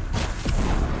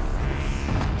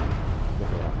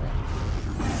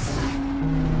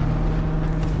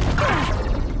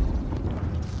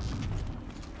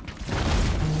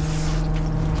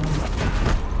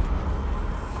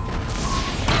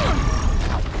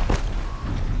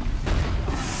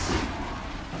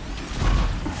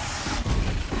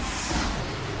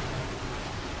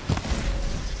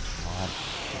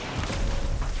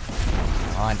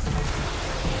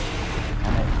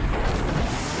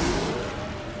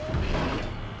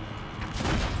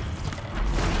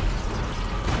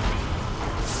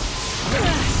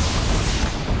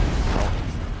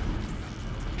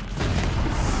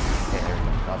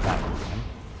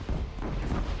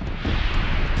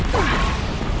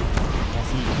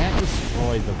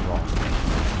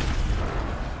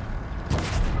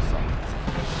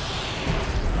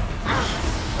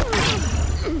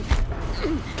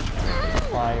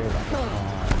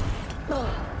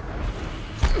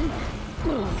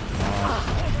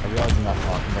 realize I'm not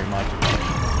talking very much, but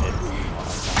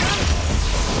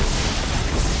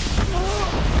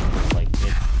it's like it's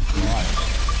not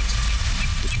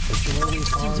particularly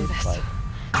hard, do this. but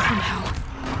somehow.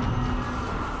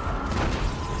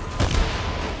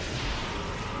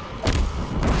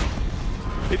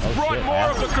 It's brought more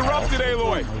of the corrupted,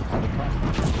 Aloy!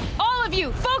 All of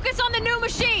you, focus on the new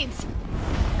machines!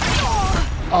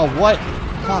 Oh, what?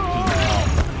 Fucking hell.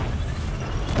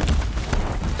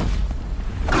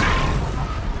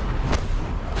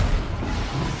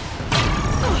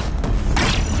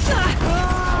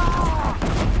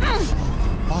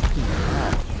 Fucking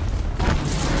hell.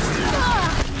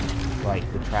 Right,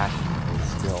 the track is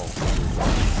still...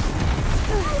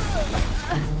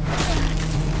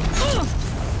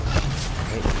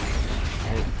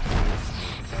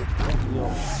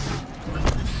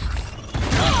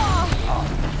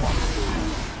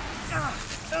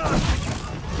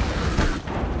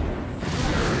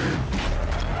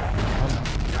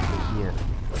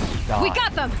 We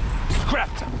got them!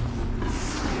 Scrapped them!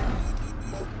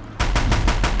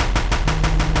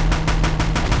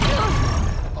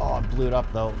 Oh, I blew it up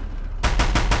though.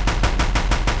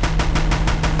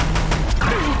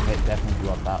 It definitely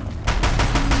blew up that one.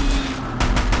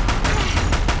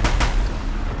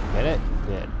 Get it?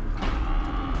 Did.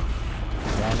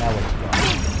 Yeah, now let's go.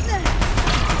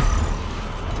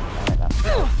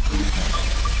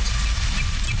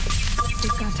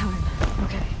 We've got time.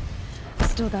 Okay.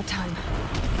 Still got time.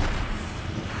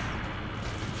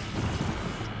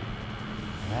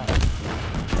 Yeah.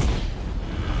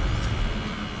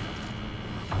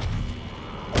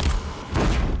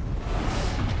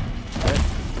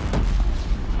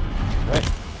 Good.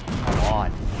 Come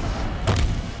on.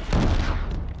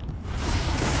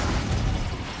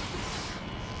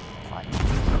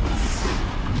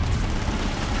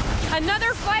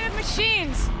 Another fight of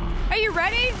machines! Are you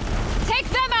ready? Take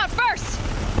them out first!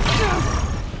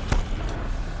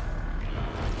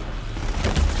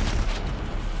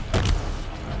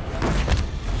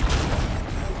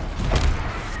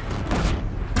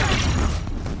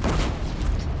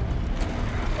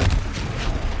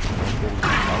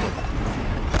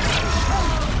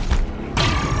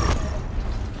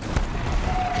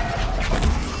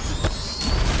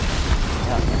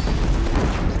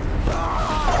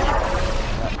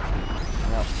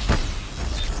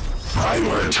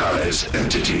 Prioritize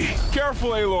entity.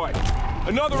 Careful, Aloy!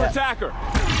 Another attacker!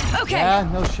 Okay! Yeah,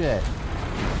 no shit.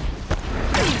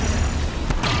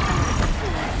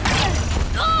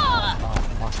 Oh,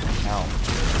 fucking hell.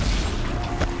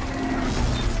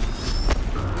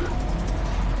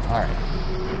 Alright.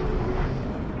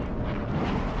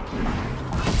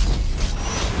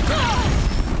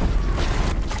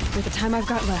 With the time I've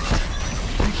got left,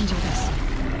 I can do this.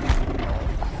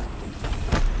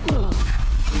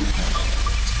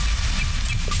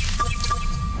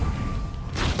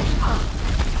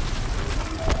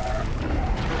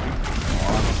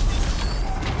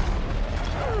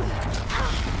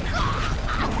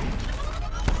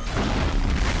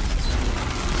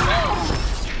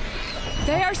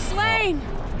 They are slain!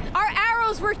 Our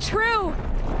arrows were true!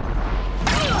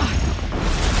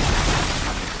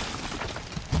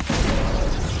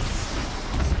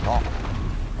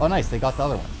 Oh, nice, they got the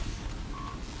other one.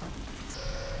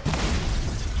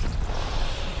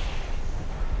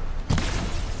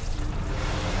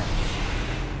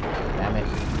 Damn it.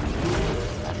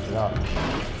 Back it up.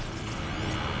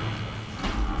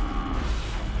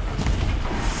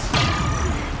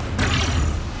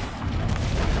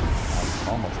 That's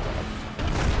almost dead.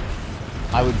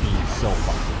 I would be so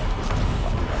fucking at this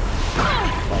point.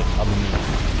 Like,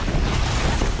 amazing.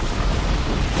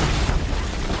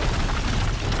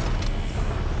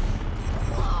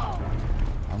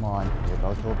 Come on, you're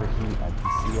about to overheat. I can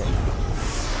see it.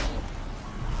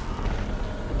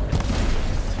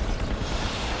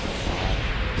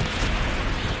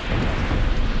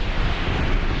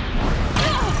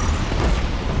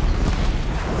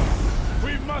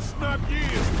 We must not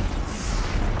yield.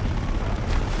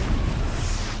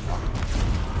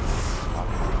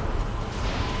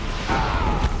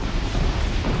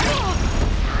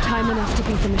 Time enough to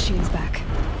beat the machines back.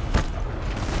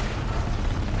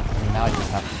 Now I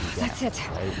just have to do that. That's it.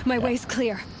 Right? My way's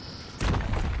clear.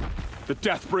 The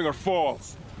Deathbringer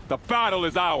falls. The battle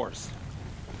is ours.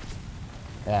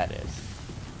 That is.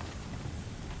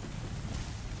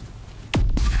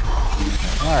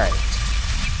 Alright.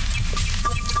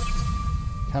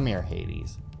 Come here,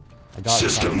 Hades. I got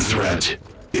System threat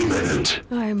imminent.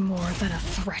 I'm more than a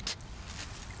threat.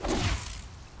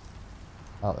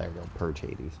 Oh, there we go. Purge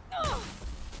Hades.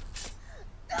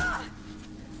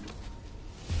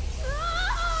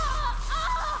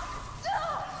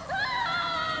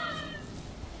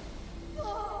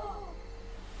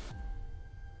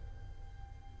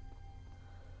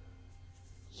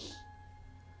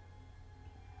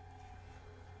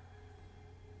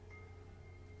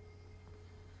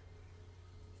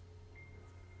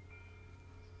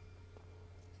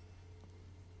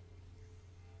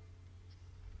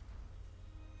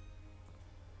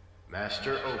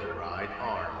 Master Override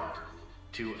armed.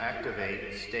 To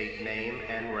activate, state name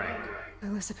and rank.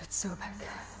 Elizabeth Sobek.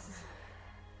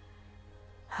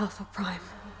 Alpha Prime.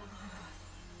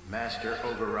 Master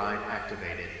Override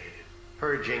activated.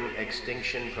 Purging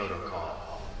Extinction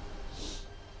Protocol.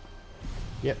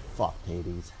 Get fucked,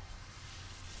 Hades.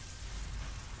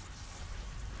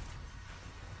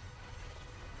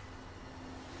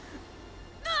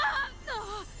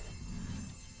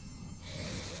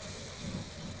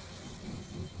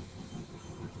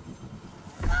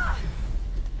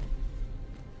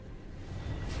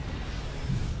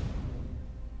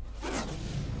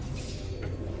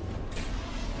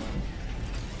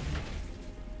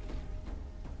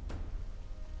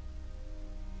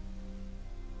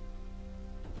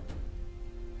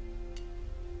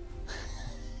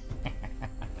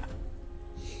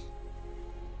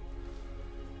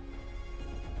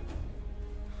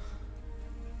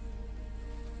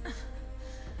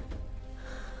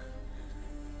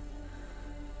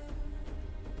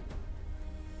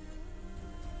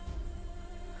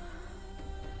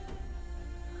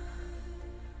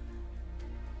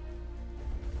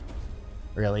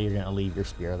 Really? You're gonna leave your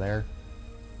spear there?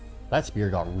 That spear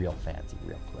got real fancy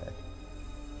real quick.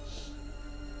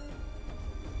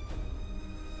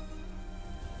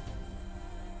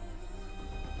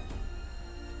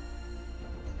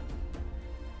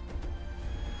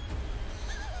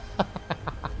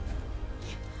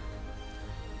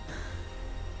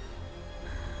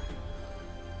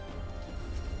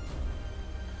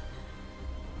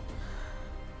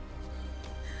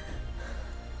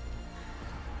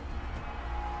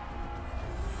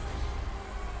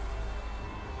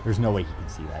 There's no way he can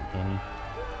see that, can he?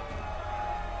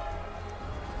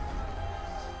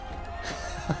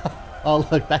 Oh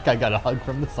look, that guy got a hug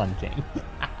from the Sun King.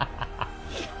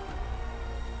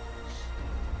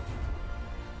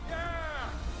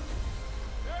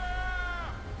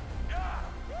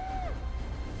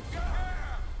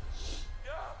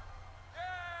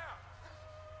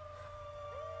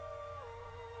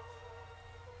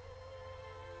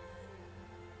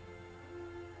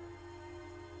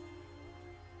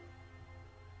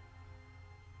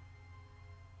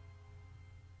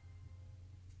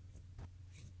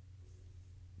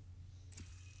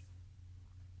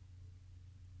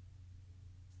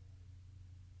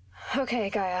 Okay,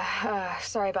 Gaia.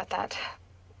 Sorry about that.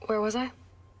 Where was I?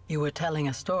 You were telling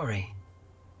a story.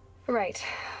 Right.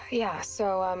 Yeah,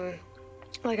 so,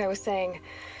 like I was saying,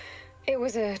 it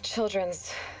was a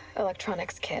children's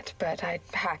electronics kit, but I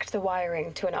hacked the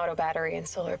wiring to an auto battery and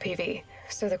solar PV.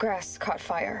 So the grass caught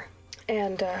fire.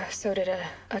 And, so did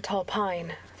a tall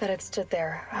pine that had stood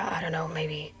there, I don't know,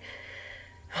 maybe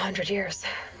 100 years.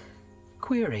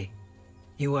 Query.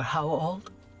 You were how old?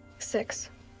 6.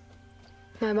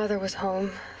 My mother was home,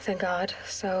 thank God,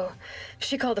 so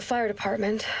she called the fire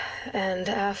department, and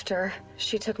after,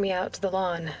 she took me out to the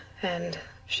lawn and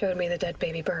showed me the dead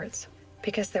baby birds,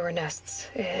 because there were nests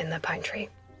in the pine tree.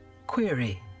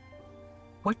 Query.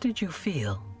 What did you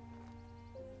feel?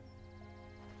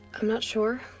 I'm not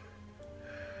sure.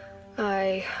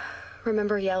 I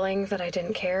remember yelling that I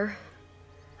didn't care,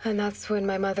 and that's when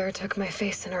my mother took my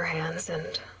face in her hands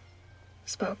and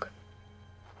spoke.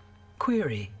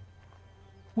 Query.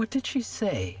 What did she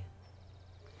say?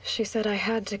 She said I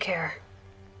had to care.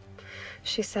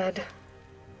 She said,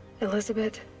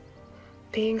 Elizabeth,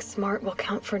 being smart will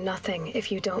count for nothing if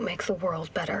you don't make the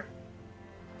world better.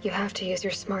 You have to use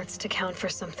your smarts to count for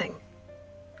something.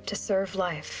 To serve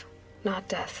life, not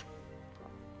death.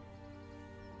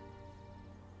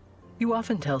 You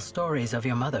often tell stories of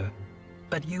your mother,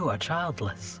 but you are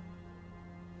childless.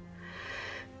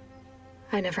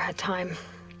 I never had time.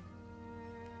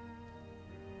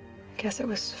 Guess it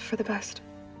was for the best.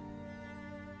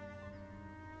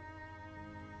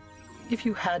 If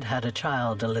you had had a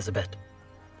child, Elizabeth,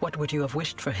 what would you have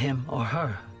wished for him or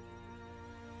her?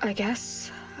 I guess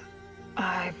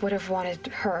I would have wanted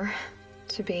her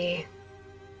to be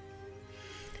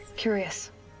curious.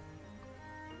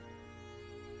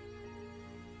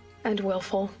 And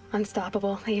willful,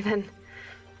 unstoppable, even.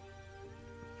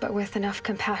 But with enough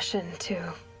compassion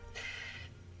to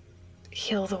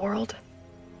heal the world.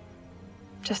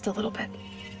 Just a little bit.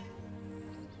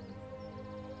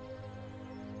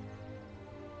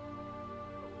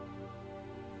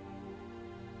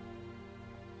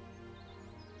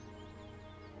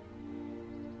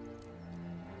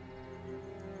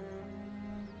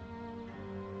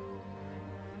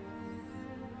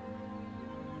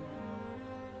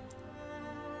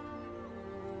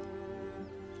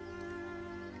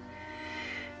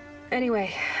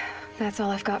 Anyway, that's all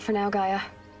I've got for now, Gaia.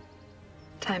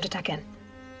 Time to tuck in.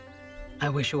 I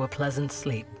wish you a pleasant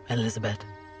sleep, Elizabeth.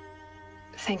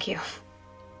 Thank you.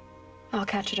 I'll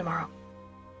catch you tomorrow.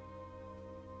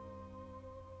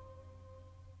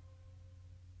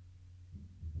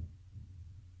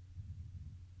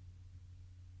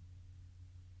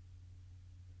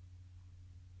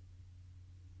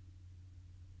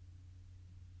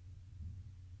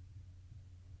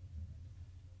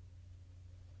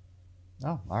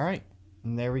 Oh, all right.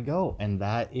 And there we go. And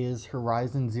that is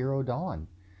Horizon Zero Dawn.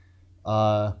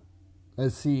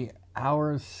 Let's see.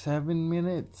 Hour 7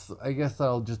 minutes. I guess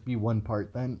that'll just be one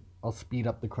part then. I'll speed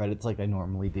up the credits like I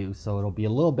normally do, so it'll be a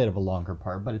little bit of a longer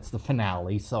part, but it's the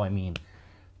finale, so I mean,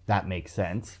 that makes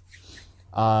sense.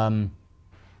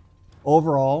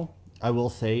 Overall, I will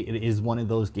say it is one of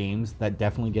those games that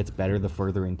definitely gets better the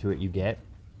further into it you get.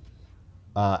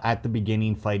 At the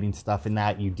beginning, fighting stuff and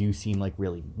that, you do seem like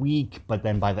really weak, but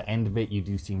then by the end of it, you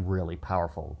do seem really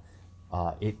powerful.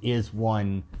 It is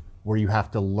one where you have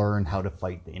to learn how to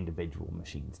fight the individual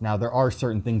machines. Now, there are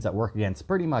certain things that work against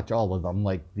pretty much all of them,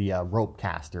 like the rope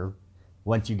caster.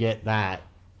 Once you get that,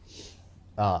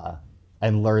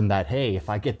 and learn that, hey, if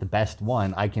I get the best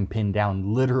one, I can pin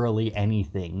down literally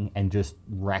anything and just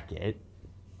wreck it.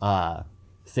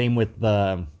 Same with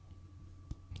the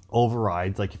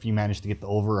overrides. Like, if you manage to get the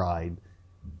override,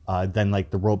 then,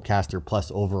 like, the rope caster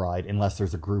plus override, unless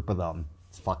there's a group of them,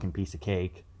 it's a fucking piece of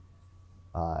cake.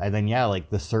 And then, yeah, like,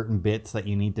 the certain bits that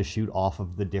you need to shoot off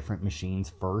of the different machines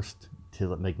first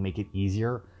to, like, make it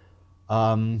easier.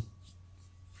 Some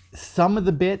of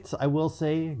the bits, I will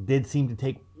say, did seem to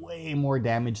take way more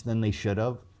damage than they should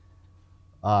have.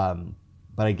 But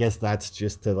I guess that's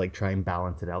just to, like, try and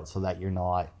balance it out so that you're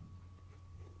not,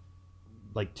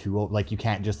 like, too... Like, you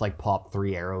can't just, like, pop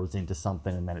 3 arrows into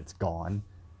something and then it's gone.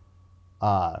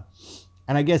 And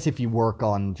I guess if you work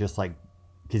on just, like...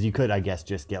 Because you could, I guess,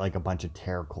 just get, like, a bunch of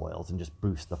tear coils and just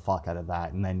boost the fuck out of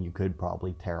that. And then you could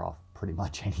probably tear off pretty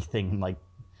much anything in, like,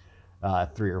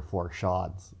 3 or 4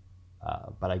 shots.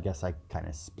 But I guess I kind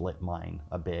of split mine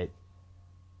a bit.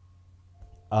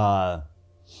 The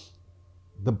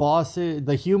bosses,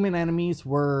 the human enemies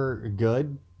were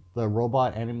good. The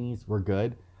robot enemies were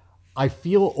good. I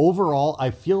feel, overall,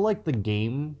 I feel like the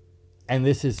game, and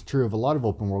this is true of a lot of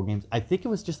open world games, I think it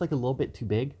was just, like, a little bit too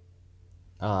big.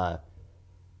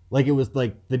 Like, it was,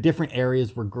 like, the different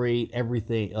areas were great,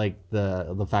 everything, like,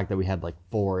 the fact that we had, like,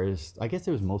 forest, I guess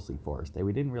it was mostly forest,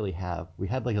 we didn't really have, we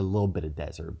had, like, a little bit of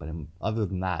desert, but other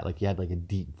than that, like, you had, like, a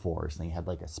deep forest, and you had,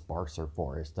 like, a sparser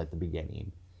forest at the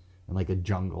beginning, and, like, a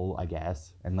jungle, I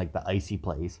guess, and, like, the icy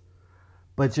place,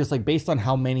 but it's just, like, based on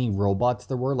how many robots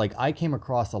there were, like, I came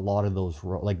across a lot of those,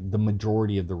 like, the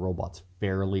majority of the robots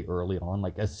fairly early on,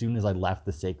 like, as soon as I left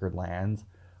the Sacred Lands,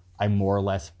 I more or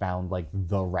less found, like,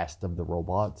 the rest of the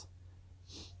robots.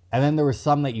 And then there were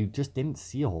some that you just didn't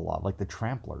see a whole lot, like the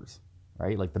tramplers,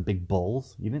 right? Like the big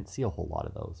bulls. You didn't see a whole lot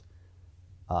of those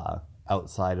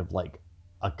outside of, like,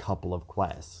 a couple of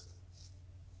quests.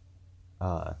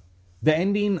 The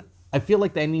ending, I feel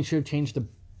like the ending should have changed a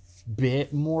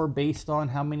bit more based on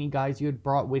how many guys you had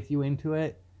brought with you into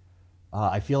it.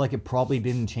 I feel like it probably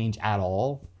didn't change at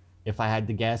all, if I had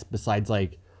to guess, besides,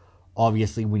 like,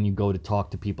 obviously, when you go to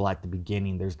talk to people at the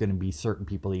beginning, there's going to be certain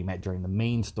people that you met during the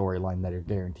main storyline that are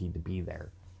guaranteed to be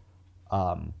there.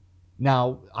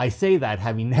 Now, I say that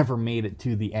having never made it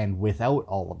to the end without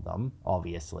all of them,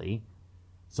 obviously.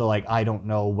 So, like, I don't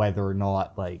know whether or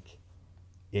not, like,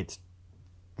 it's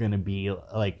going to be,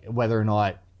 like, whether or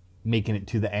not making it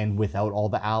to the end without all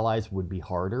the allies would be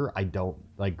harder. I don't,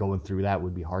 like, going through that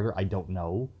would be harder. I don't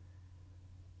know.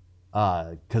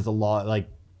 Because a lot, like,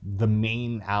 the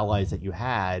main allies that you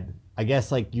had, I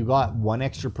guess, like, you got one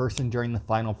extra person during the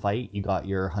final fight. You got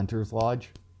your Hunter's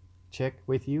Lodge chick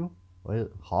with you. What is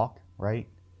it? Hawk, right?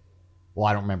 Well,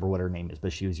 I don't remember what her name is,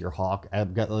 but she was your Hawk.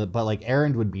 But, like,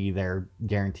 Erend would be there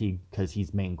guaranteed because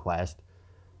he's main quest.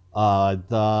 The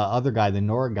other guy, the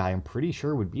Nora guy, I'm pretty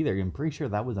sure would be there. I'm pretty sure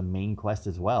that was a main quest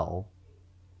as well,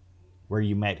 where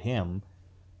you met him.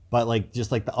 But, like,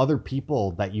 just, like, the other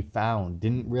people that you found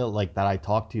didn't really, like, that I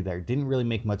talked to there, didn't really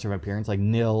make much of an appearance. Like,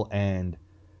 Nil and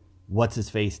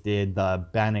What's-His-Face did, the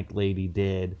Bannock lady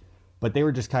did. But they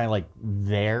were just kind of, like,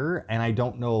 there. And I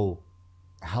don't know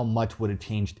how much would have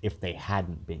changed if they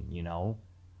hadn't been, you know?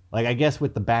 Like, I guess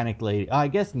with the Bannock lady, I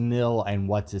guess Nil and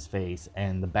What's-His-Face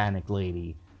and the Bannock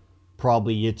lady,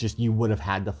 probably it's just you would have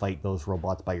had to fight those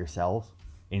robots by yourself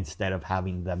instead of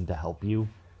having them to help you.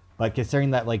 But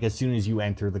considering that, like, as soon as you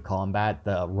enter the combat,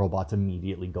 the robots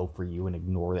immediately go for you and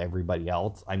ignore everybody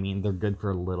else. I mean, they're good for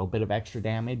a little bit of extra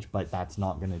damage, but that's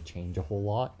not going to change a whole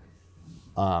lot.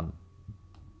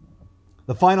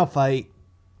 The final fight,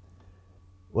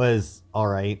 was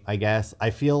alright, I guess. I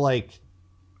feel like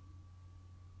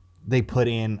they put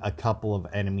in a couple of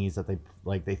enemies that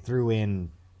they threw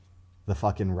in the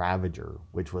fucking Ravager,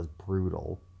 which was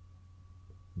brutal.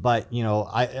 But, you know,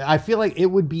 I feel like it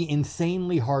would be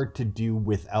insanely hard to do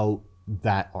without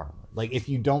that armor. Like, if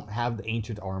you don't have the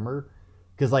ancient armor,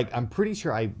 because, like, I'm pretty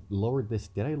sure I lowered this.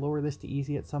 Did I lower this to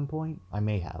easy at some point? I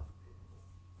may have.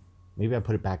 Maybe I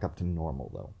put it back up to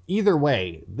normal, though. Either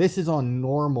way, this is on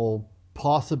normal,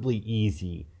 possibly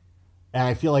easy. And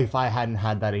I feel like if I hadn't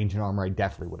had that ancient armor, I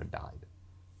definitely would have died.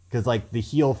 Because, like, the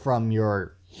heal from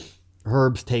your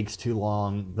herbs takes too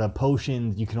long. The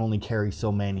potions, you can only carry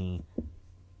so many.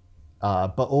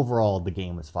 But overall, the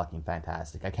game was fucking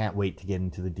fantastic. I can't wait to get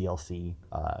into the DLC.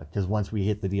 Because once we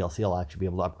hit the DLC, I'll actually be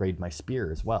able to upgrade my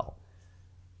spear as well.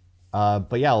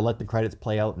 But yeah, I'll let the credits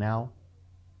play out now.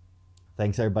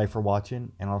 Thanks everybody for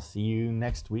watching. And I'll see you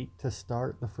next week to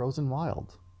start the Frozen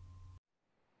Wild.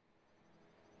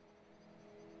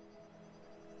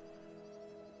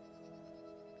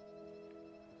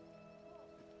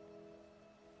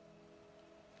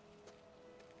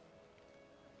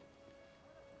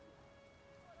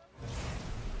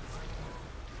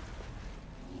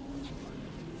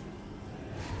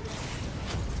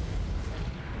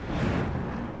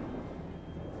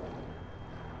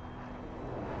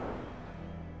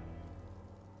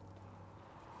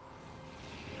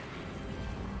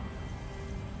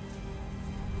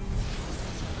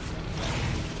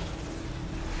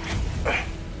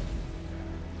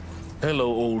 Hello,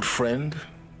 old friend.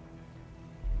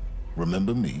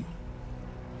 Remember me?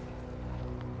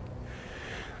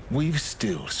 We've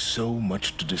still so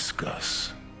much to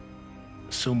discuss.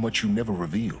 So much you never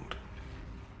revealed.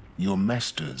 Your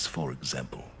masters, for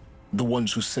example. The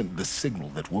ones who sent the signal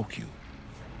that woke you.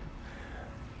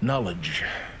 Knowledge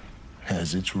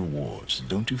has its rewards,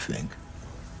 don't you think?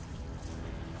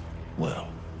 Well,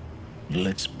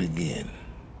 let's begin.